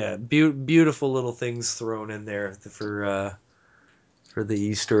beautiful little things thrown in there for the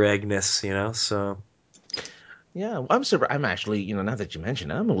Easter eggness, So Yeah, I'm surprised. I'm actually, now that you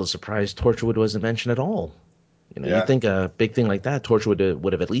mention it, I'm a little surprised Torchwood wasn't mentioned at all. You Yeah. think a big thing like that, Torchwood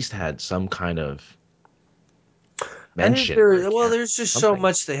would have at least had some kind of I think mention. Or there's just so something.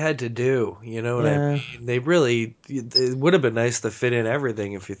 much they had to do. You know what I Yeah. mean? It would have been nice to fit in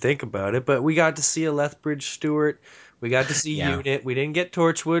everything if you think about it. But we got to see a Lethbridge Stewart. We got to see Yeah. Unit. We didn't get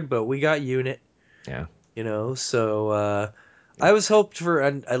Torchwood, but we got Unit. Yeah. So I was hoped for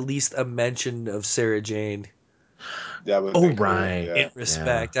at least a mention of Sarah Jane That would have Oh, been cool. right. Yeah. in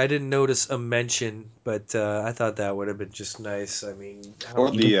respect. I didn't notice a mention, but I thought that would have been just nice. I mean, how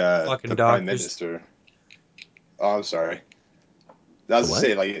Or many Even fucking the Prime doctors? Minister. Oh, I'm sorry. I was the to what?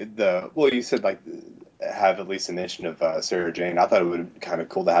 say, like, you said, like, have at least a mention of Sarah Jane. I thought it would be kind of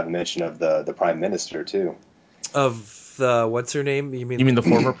cool to have a mention of the Prime Minister, too. Of what's her name? You You mean mean the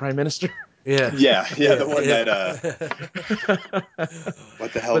former prime minister? yeah. Yeah, the one that, yeah.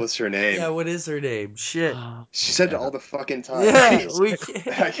 what the hell But was her Yeah, name? what is her name? Shit. She said it yeah. all the fucking time, Yeah, too. we I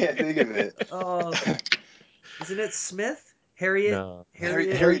can't. can't think of it. Oh, isn't it Smith? Harriet? No.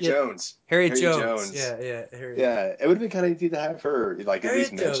 Harry Jones. Harriet Harry Jones. Jones. Yeah, Harriet. Yeah, it would have been kind of neat to have her, like, at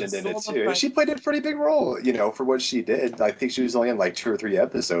least Harriet mentioned Jones, in it, former too. And prime. she played a pretty big role, for what she did. I think she was only in, like, 2 or 3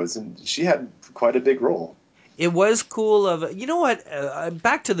 episodes, and she had quite a big role. It was cool you know what?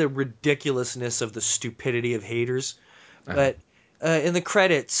 Back to the ridiculousness of the stupidity of haters, Uh-huh. but in the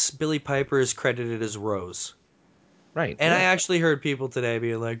credits, Billy Piper is credited as Rose. Right. And I Yeah. actually heard people today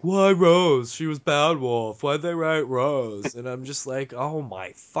being like, "Why Rose? She was Bad Wolf. Why'd they write Rose?" And I'm just like, "Oh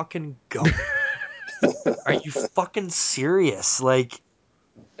my fucking god! Are you fucking serious? Like,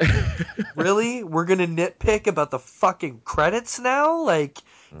 really? We're gonna nitpick about the fucking credits now? Like,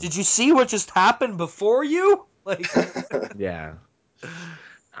 did you see what just happened before you? Like, Yeah.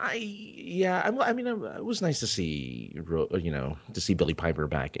 I mean, it was nice to see, to see Billy Piper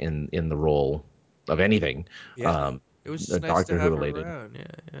back in the role of anything, yeah, it was just nice to Doctor Who have her related. around.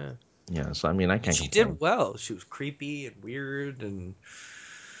 Yeah. Yeah, so I mean, I can't She complain. did well. She was creepy and weird, and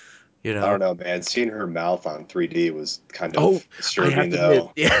you I know, don't know, man. Seeing her mouth on 3D was kind Oh, of I have disturbing, to admit,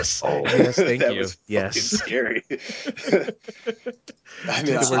 though. yes, oh, yes, thank That you, was fucking yes. scary. I mean, Took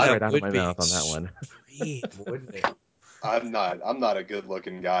the words that right out of would my be mouth on that one. extreme, wouldn't it? I'm not a good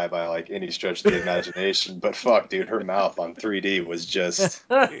looking guy by like any stretch of the imagination, but fuck, dude, her mouth on 3D was just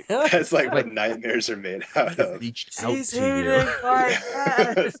that's like what Like nightmares are made out of. reached out She's to you. eating my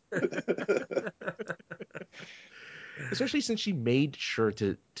head. Especially since she made sure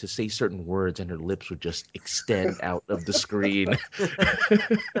to say certain words and her lips would just extend out of the screen.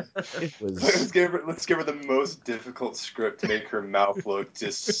 It was Let's give her the most difficult script to make her mouth look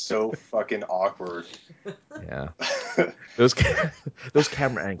just so fucking awkward. yeah. Those those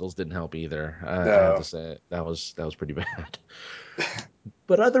camera angles didn't help either. I have to No. say that was pretty bad.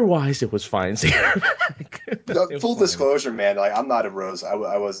 But otherwise, it was fine. Seeing her back. It was Full fine. disclosure, man. Like, I'm not a Rose. I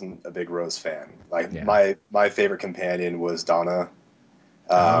wasn't a big Rose fan. Like, Yeah. my favorite companion was Donna.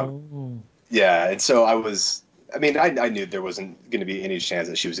 Oh. Yeah, and so I was. I mean, I knew there wasn't going to be any chance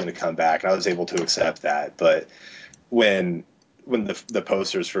that she was going to come back, and I was able to accept that. But when the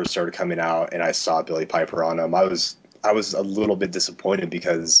posters first started coming out, and I saw Billy Piper on them, I was a little bit disappointed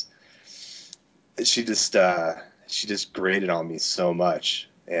because she just grated on me so much,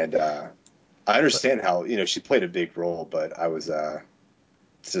 and I understand how she played a big role, but I was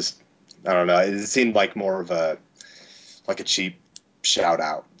just I don't know. It seemed like more of a cheap shout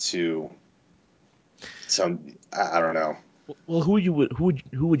out to some. I don't know. Well, who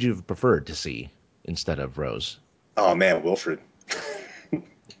would you have preferred to see instead of Rose? Oh man, Wilfred.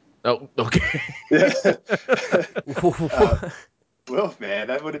 Oh, okay. Yeah. Wilf, man,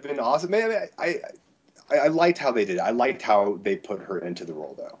 that would have been awesome. Man, I liked how they did it. I liked how they put her into the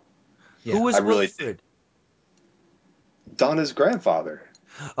role, though. Yeah. Who was I really Wilfred? Donna's grandfather.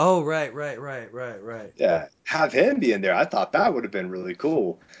 Oh, right. Yeah, have him be in there. I thought that would have been really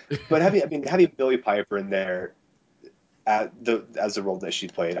cool. But having Billy Piper in there as the role that she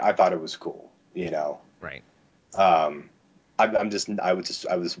played, I thought it was cool. Right.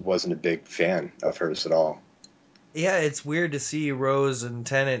 Wasn't a big fan of hers at all. Yeah, it's weird to see Rose and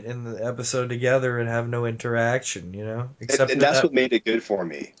Tennant in the episode together and have no interaction, except And for that's that. what made it good for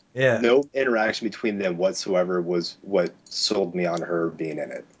me. Yeah. No interaction between them whatsoever was what sold me on her being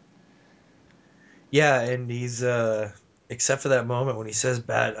in it. Yeah, and he's except for that moment when he says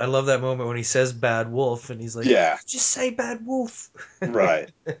bad. I love that moment when he says bad wolf and he's like, Yeah. just say bad wolf.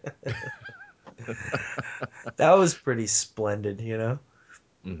 Right. That was pretty splendid,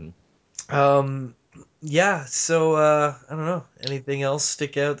 Mm-hmm. Yeah, so I don't know. Anything else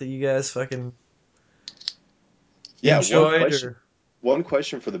stick out that you guys fucking enjoyed One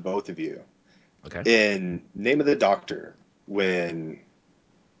question for the both of you. Okay. In Name of the Doctor, when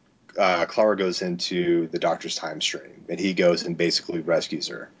Clara goes into the Doctor's time stream and he goes and basically rescues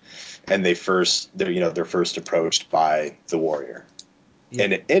her, and they're first approached by the Warrior,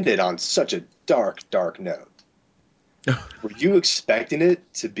 and it ended on such a dark note. Were you expecting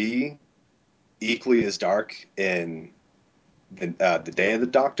it to be equally as dark in the Day of the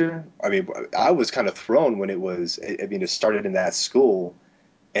Doctor? I mean, I was kind of thrown when it was. I mean, it started in that school,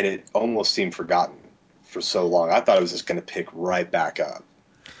 and it almost seemed forgotten for so long. I thought it was just going to pick right back up.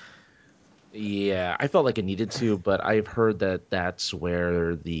 Yeah, I felt like it needed to, but I've heard that that's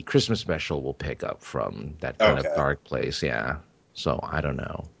where the Christmas special will pick up from, that kind of dark place. Yeah, so I don't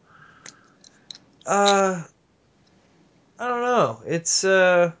know. I don't know. It's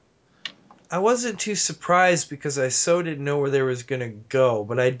I wasn't too surprised because I so didn't know where they was gonna go,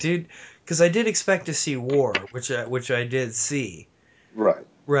 but I did because I did expect to see war, which I did see. Right.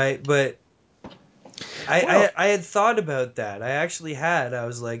 Right, but I had thought about that. I actually had. I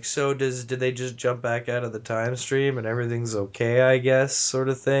was like, so did they just jump back out of the time stream and everything's okay? I guess, sort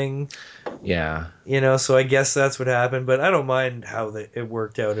of thing. Yeah. So I guess that's what happened, but I don't mind how it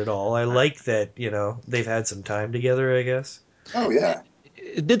worked out at all. I like that, they've had some time together, I guess. Oh, yeah.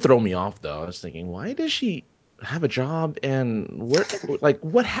 It did throw me off, though. I was thinking, why does she have a job and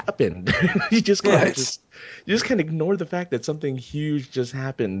what happened? You just kind of ignore the fact that something huge just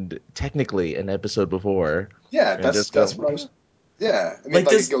happened technically an episode before. Yeah, that's what I was. Yeah, I mean,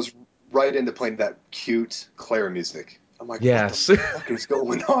 it goes right into playing that cute Clara music. I'm like, yes. What the fuck is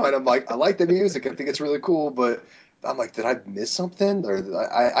going on? I'm like, I like the music. I think it's really cool, but I'm like, did I miss something? Or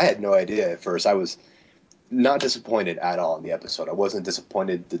I had no idea at first. I was not disappointed at all in the episode. I wasn't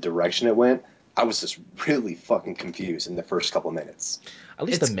disappointed the direction it went. I was just really fucking confused in the first couple minutes. At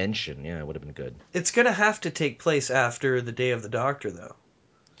least a mention, yeah, would have been good. It's going to have to take place after the Day of the Doctor, though.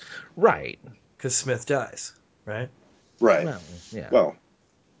 Right. Because Smith dies, right? Right. Well, yeah. Well.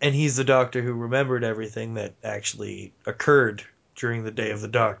 And he's the Doctor who remembered everything that actually occurred during the Day of the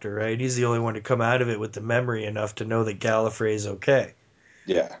Doctor, right? He's the only one to come out of it with the memory enough to know that Gallifrey's okay.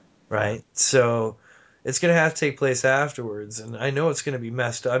 Yeah. Right? So it's going to have to take place afterwards, and I know it's going to be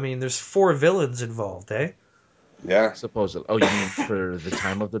messed up. I mean, there's 4 villains involved, eh? Yeah. Supposedly. Oh, you mean for the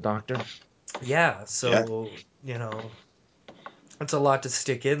time of the Doctor? Yeah, so, it's a lot to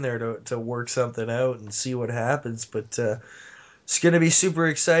stick in there to work something out and see what happens, but it's going to be super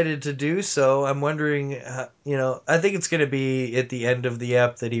excited to do so. I'm wondering, I think it's going to be at the end of the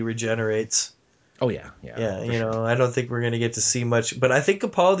ep that he regenerates. Oh, yeah. Yeah, sure. I don't think we're going to get to see much, but I think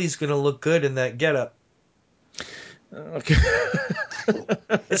Capaldi's going to look good in that getup. Okay.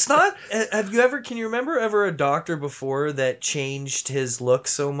 It's not. Can you remember ever a Doctor before that changed his look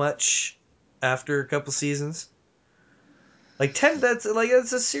so much after a couple seasons?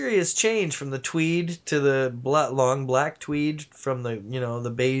 That's a serious change from the tweed to the long black tweed from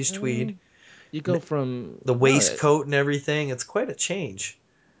the beige tweed. You go from the waistcoat and everything. It's quite a change.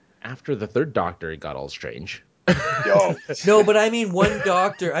 After the 3rd Doctor, it got all strange. Yo. No, but I mean one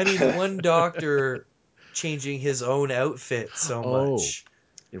Doctor changing his own outfit so much.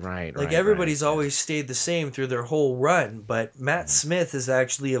 Right, Like right, everybody's right, yeah. always stayed the same through their whole run, but Matt Smith has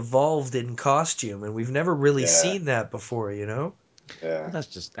actually evolved in costume, and we've never really Yeah. seen that before, you know? Yeah. Well,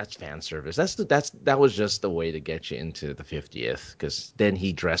 that's fan service. That was just the way to get you into the 50th, because then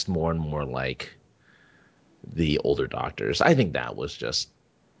he dressed more and more like the older doctors. I think that was just,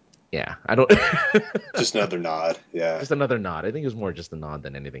 yeah. I don't. Just another nod. Yeah. Just another nod. I think it was more just a nod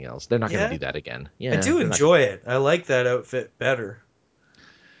than anything else. They're not going to Yeah, do that again. I Yeah, do they're not. enjoy it. I like that outfit better.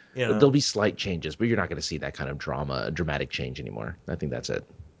 You know. There'll be slight changes, but you're not going to see that kind of dramatic change anymore. I think that's it.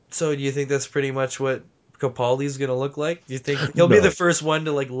 So do you think that's pretty much what Capaldi's gonna look like? Do you think he'll be No. the first one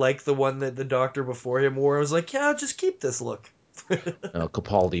to like the one that the doctor before him wore? I was like, yeah, just keep this look.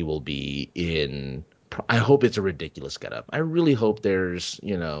 Capaldi will be in. I hope it's a ridiculous getup. I really hope there's,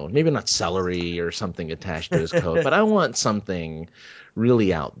 maybe not celery or something attached to his coat, but I want something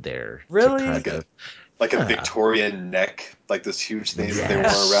really out there to Really? kind of. Like a Yeah. Victorian neck, like those huge things that they wore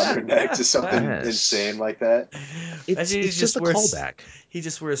Yes. around their neck, just something Yes. insane like that. It's Actually, it's just a callback. He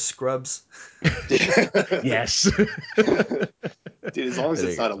just wears scrubs. Yes. Dude, as long as There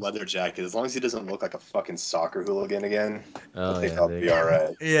it's you not a go. leather jacket, as long as he doesn't look like a fucking soccer hooligan again, Oh, I think yeah, I'll there you be go. all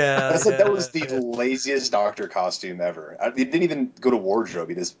right. Yeah, That was the laziest doctor costume ever. He didn't even go to wardrobe.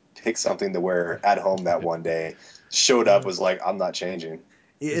 He just picked something to wear at home that one day. Showed up, was like, I'm not changing.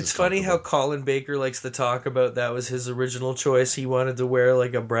 It's funny how Colin Baker likes to talk about that was his original choice. He wanted to wear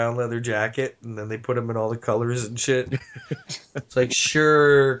like a brown leather jacket, and then they put him in all the colors and shit. It's like,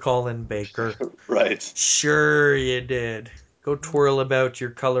 sure, Colin Baker. Right. Sure you did. Go twirl about your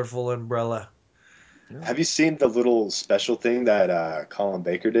colorful umbrella. Have you seen the little special thing that Colin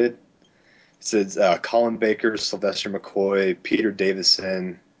Baker did? It says Colin Baker, Sylvester McCoy, Peter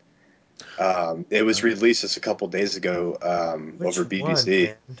Davison. It was released just a couple days ago over BBC. One,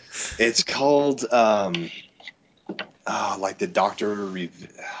 man? It's called like the Doctor.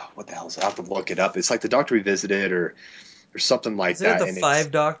 What the hell is it? I have to look it up. It's like the Doctor Revisited or something like Isn't it that. the And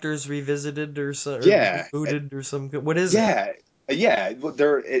Five Doctors Revisited or so, or yeah, rebooted or some? What is it? yeah. Well,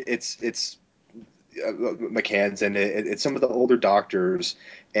 it's McCann's and it's some of the older doctors,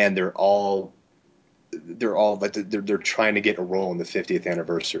 and they're all like they're trying to get a role in the 50th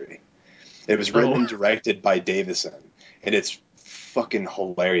anniversary. It was written and directed by Davison, and it's fucking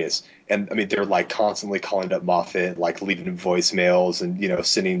hilarious. And I mean, they're like constantly calling up Moffat, like leaving him voicemails, and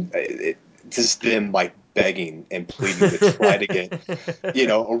sending just them like begging and pleading to try to get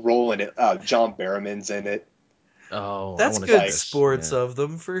a role in it. John Barrowman's in it. Oh, I That's want to good see this. sports Yeah. of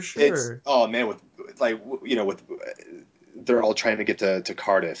them for It's sure. oh man, with with they're all trying to get to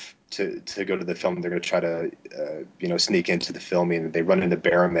Cardiff to go to the film. They're going to try to sneak into the filming. They run into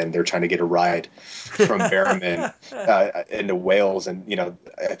Barrowman. They're trying to get a ride from Barrowman into Wales, and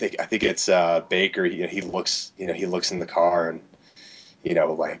I think it's Baker. He looks he looks in the car, and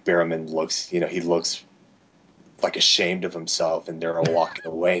like Barrowman looks he looks like ashamed of himself, and they're all walking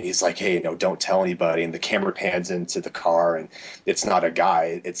away, and he's like, hey, don't tell anybody. And the camera pans into the car, and it's not a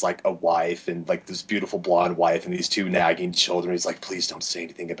guy, it's like a wife, and like this beautiful blonde wife and these two nagging children. He's like, please don't say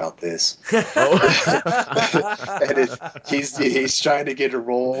anything about this. And he's trying to get a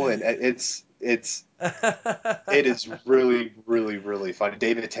role, and it is really, really, really funny.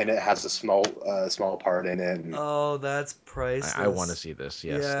 David Tennant has a small part in it. And Oh, that's priceless. I want to see this.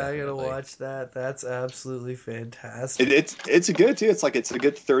 Yes, yeah, I gotta definitely. watch that. That's absolutely fantastic. it's a good too. It's a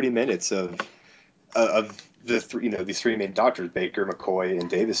good 30 minutes of the three, these three main doctors, Baker, McCoy, and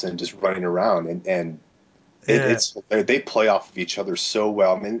Davison, just running around, and Yeah. they play off of each other so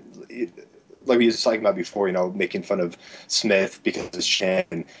well. I mean, like we were talking about before, making fun of Smith because of his chin,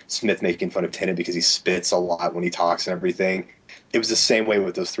 and Smith making fun of Tennant because he spits a lot when he talks and everything. It was the same way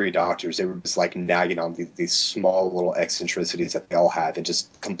with those three doctors. They were just like nagging on these small little eccentricities that they all have, and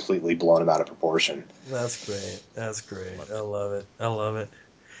just completely blown them out of proportion. That's great. That's great. I love it. I love it.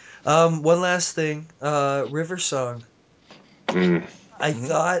 One last thing. River Song. I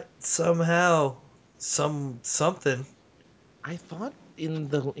thought somehow something. I thought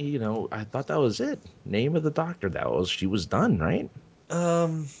I thought that was it. Name of the doctor. She was done, right?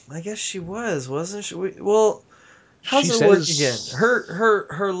 I guess she wasn't she? Well, how's She it work again? says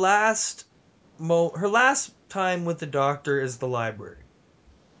Her last her last time with the doctor is the library.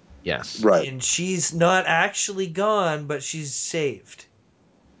 yes. Right. And she's not actually gone, but she's saved.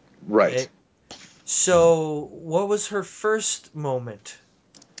 Right. Okay? So, what was her first moment?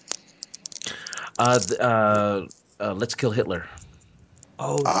 Let's kill Hitler.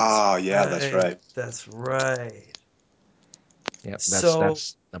 Oh, yeah, that's right. That's right. Yep, So,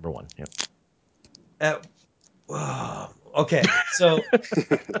 that's number one. Yep. Okay, so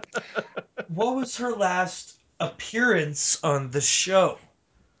what was her last appearance on the show?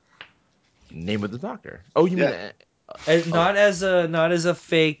 Name of the Doctor. Oh, you mean? Not as a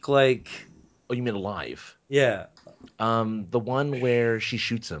fake like. Oh, you mean alive? Yeah. The one where she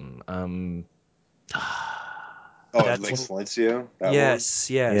shoots him. Oh, That's like one- Silencio? That Yes,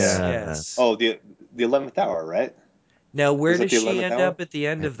 one? yes, Yeah. yes. Oh, the 11th hour, right? Now, where Was it does the she 11th end hour? up at the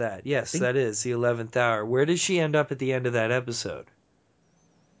end of that? Yes, think- that is the 11th hour. Where does she end up at the end of that episode?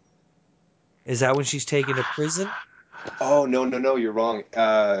 Is that when she's taken to prison? Oh, no, you're wrong.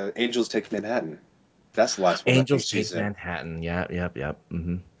 Angels Take Manhattan. That's the last one I think Angels she's Take in. Manhattan. Yep.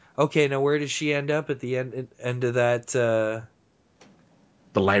 Mm-hmm. Okay, now where does she end up at the end of that? The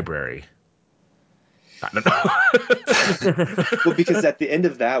library. I don't know. Well, because at the end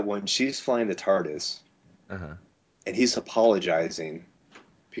of that one, she's flying the TARDIS, Uh-huh. and he's apologizing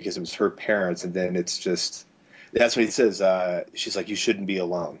because it was her parents, and then it's just that's what he says. She's like, "You shouldn't be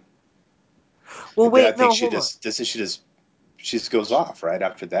alone." Well, And then I wait, think no, she hold on. she just goes off right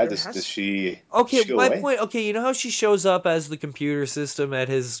after that. There Does has- she? Okay, does she go my away? point. Okay, you know how she shows up as the computer system at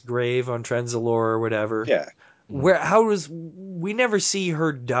his grave on Trenzalore or whatever. Yeah. How does we never see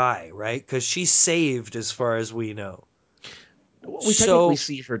her die, right? Because she's saved as far as we know. We So- technically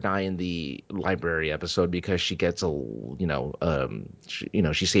see her die in the library episode because she gets she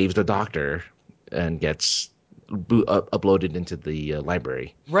saves the Doctor and gets uploaded into the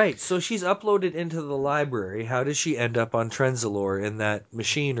library. Right, so she's uploaded into the library. How does she end up on Trenzalore in that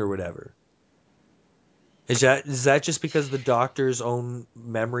machine or whatever? Is that just because the Doctor's own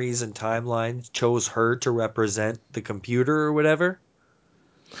memories and timelines chose her to represent the computer or whatever?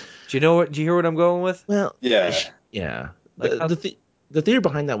 Do you hear what I'm going with? Well, Yeah. yeah. Like how- The theory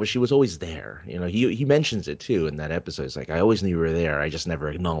behind that was she was always there. You know, he mentions it too in that episode. It's like, I always knew you were there. I just never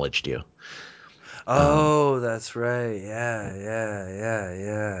acknowledged you. Oh, that's right. Yeah.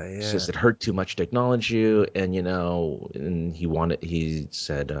 It's just it hurt too much to acknowledge you, and and he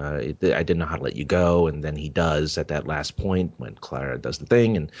said, I didn't know how to let you go, and then he does at that last point when Clara does the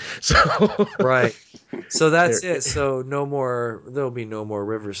thing, and so Right. So that's it. So there'll be no more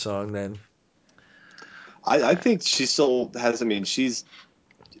River Song then. I think she still has. I mean, she's.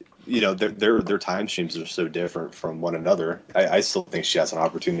 Their time streams are so different from one another. I still think she has an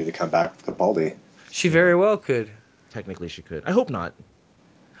opportunity to come back with Capaldi. She very well could. Technically, she could. I hope not.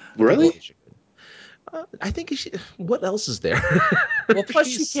 Really? She could. I think what else is there? Well, plus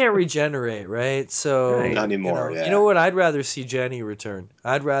she can't regenerate, right? So Right. Not anymore. You know what? I'd rather see Jenny return.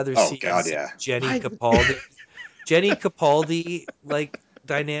 I'd rather Oh, see God, yeah. Jenny Capaldi. Jenny Capaldi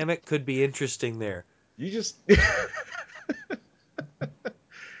dynamic could be interesting there. You just.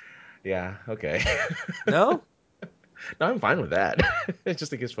 Yeah. Okay. No? No, I'm fine with that. I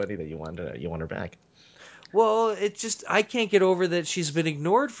just think it's funny that you want her back. Well, I can't get over that she's been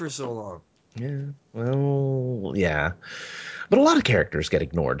ignored for so long. Yeah. Well, yeah. But a lot of characters get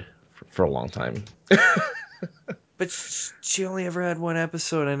ignored for a long time. But she only ever had one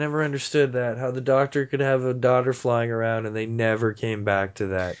episode. I never understood that. How the Doctor could have a daughter flying around and they never came back to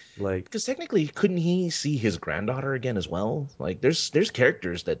that. Because technically, couldn't he see his granddaughter again as well? Like, there's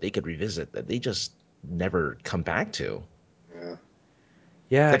characters that they could revisit that they just never come back to. Yeah.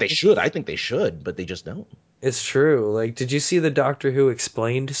 Yeah. That they should. I think they should, but they just don't. It's true. Did you see the Doctor Who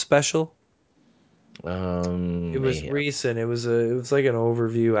Explained special? It was recent. It was like an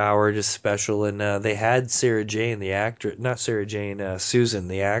overview hour, just special, and they had Sarah Jane, the actress, not Sarah Jane, Susan,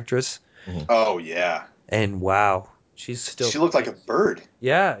 the actress. Oh yeah. And wow, she looked like a bird.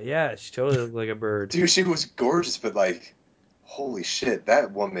 Yeah, she totally looked like a bird. Dude, she was gorgeous, but holy shit,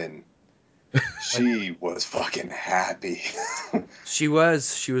 that woman. She was fucking happy. She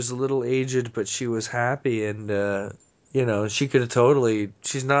was a little aged, but she was happy, and she could have totally.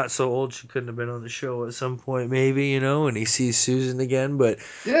 She's not so old; she couldn't have been on the show at some point, maybe. And he sees Susan again, but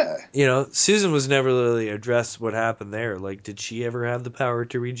yeah, Susan was never really addressed. What happened there? Did she ever have the power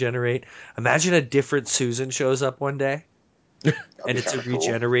to regenerate? Imagine a different Susan shows up one day, and it's a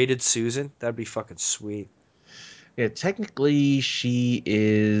regenerated Susan. That'd be fucking sweet. Yeah, technically she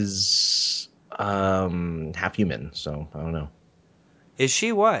is half human, so I don't know. Is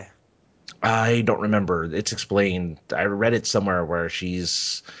she? Why? I don't remember. It's explained. I read it somewhere where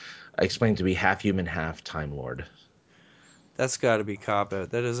she's explained to be half human, half Time Lord. That's got to be cop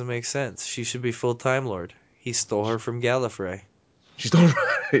out. That doesn't make sense. She should be full Time Lord. He stole her from Gallifrey. She stole.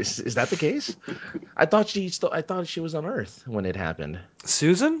 Is that the case? I thought she was on Earth when it happened.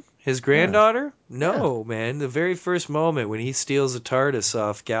 Susan, his granddaughter? Yeah. No, man. The very first moment when he steals a TARDIS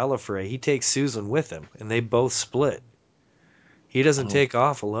off Gallifrey, he takes Susan with him, and they both split. He doesn't take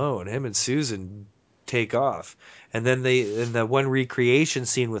off alone. Him and Susan take off, and then in the one recreation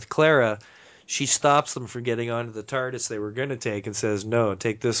scene with Clara, she stops them from getting onto the TARDIS they were going to take and says, "No,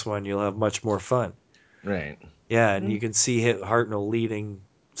 take this one. You'll have much more fun." Right. Yeah, and you can see Hartnell leading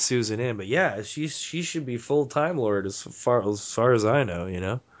Susan in, but yeah, she should be full Time Lord as far as I know, you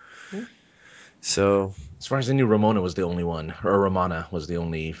know. So as far as I knew, Romana was the only one, or Romana was the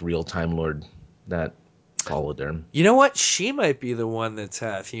only real Time Lord that followed them. you know what? She might be the one that's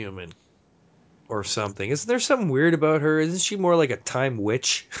half human or something. Isn't there something weird about her? Isn't she more like a time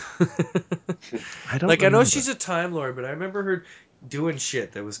witch? I don't like, remember. I know she's a Time Lord, but I remember her doing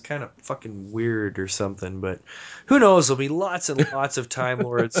shit that was kind of fucking weird or something. But who knows? There'll be lots and lots of Time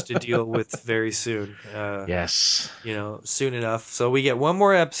Lords to deal with very soon. Yes. You know, soon enough. So we get one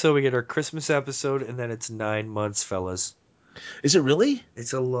more episode. We get our Christmas episode, and then it's 9 months, fellas. Is it really?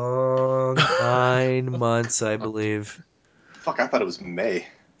 It's a long 9 months, I believe. Fuck, I thought it was May.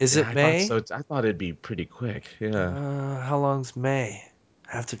 Is Yeah, it May? I thought it'd be pretty quick. Yeah. How long's May?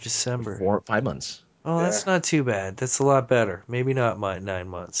 After December. 4 or 5 months. Oh, that's not too bad. That's a lot better. Maybe not 9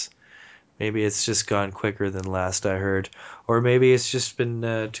 months. Maybe it's just gone quicker than last I heard. Or maybe it's just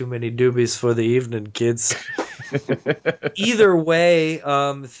been too many doobies for the evening, kids. Either way,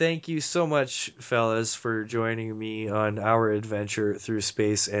 thank you so much, fellas, for joining me on our adventure through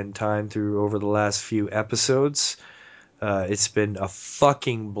space and time through over the last few episodes. It's been a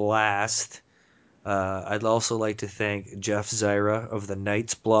fucking blast. I'd also like to thank Jeff Zyra of the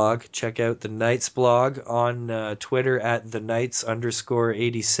Knights blog. Check out the Knights blog on Twitter at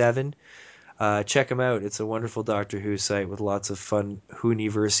 @theknights_87. Check them out. It's a wonderful Doctor Who site with lots of fun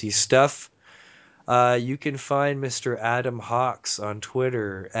Whoniversy stuff. You can find Mr. Adam Hawks on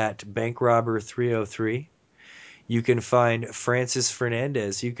Twitter at bankrobber303. You can find Francis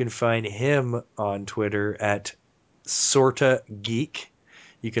Fernandez. You can find him on Twitter at Sorta Geek.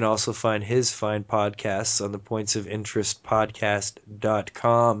 You can also find his fine podcasts on the Points of Interest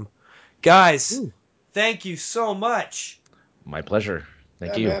podcast.com. Guys, thank you so much. My pleasure.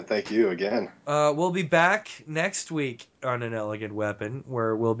 Thank you. Man, thank you again. We'll be back next week on An Elegant Weapon,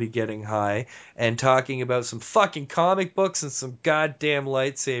 where we'll be getting high and talking about some fucking comic books and some goddamn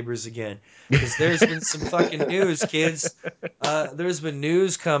lightsabers again. Because there's been some fucking news, kids. There's been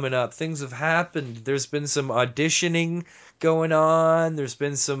news coming up. Things have happened. There's been some auditioning going on. There's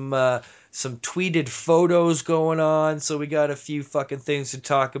been some tweeted photos going on. So we got a few fucking things to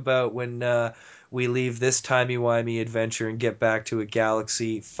talk about when we leave this timey-wimey adventure and get back to a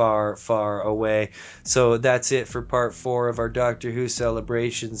galaxy far, far away. So that's it for part 4 of our Doctor Who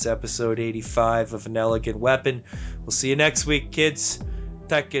celebrations, episode 85 of An Elegant Weapon. We'll see you next week, kids.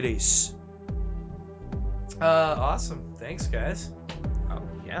 Take it easy. Awesome. Thanks, guys. Oh,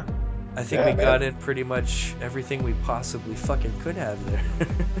 yeah. I think we got in pretty much everything we possibly fucking could have there.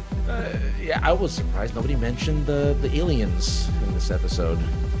 Yeah, I was surprised nobody mentioned the aliens in this episode.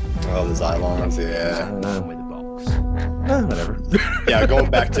 Oh, the Zylons, yeah. With the box. Whatever. Yeah, going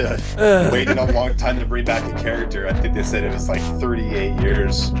back to waiting a long time to bring back a character. I think they said it was like 38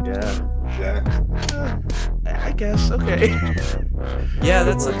 years. Yeah. Yeah. I guess. Okay. Yeah,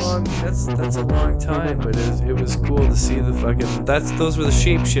 that's a long time, but it was cool to see the fucking those were the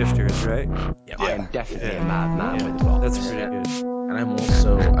shapeshifters, right? Yeah. I am definitely a madman with a box. That's pretty good. And I'm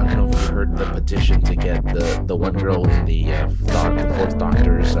also, I don't know if you heard the petition to get the one girl in the fourth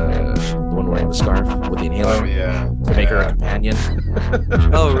Doctor's, the one wearing the scarf with the inhaler. Oh, yeah. To make her a companion.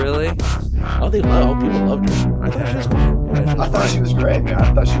 Oh, really? People loved her. I thought she was cool. I thought she was great, man.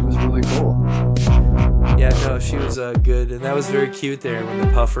 I thought she was really cool. Yeah, no, she was good, and that was very cute there when the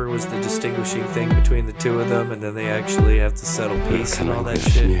puffer was the distinguishing thing between the two of them, and then they actually have to settle peace and all that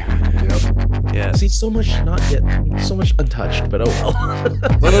shit. Yep. Yeah. See, so much untouched, but oh well.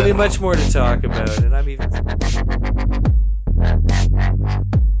 Well, there'll be much more to talk about, and I'm even... I'm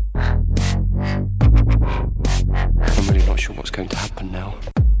really not sure what's going to happen now.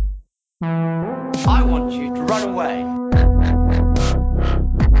 I want you to run away.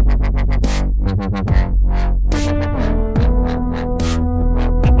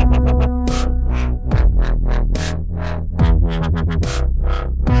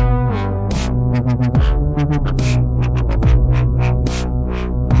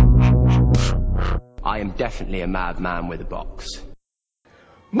 I am definitely a madman with a box.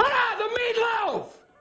 Man, the meatloaf!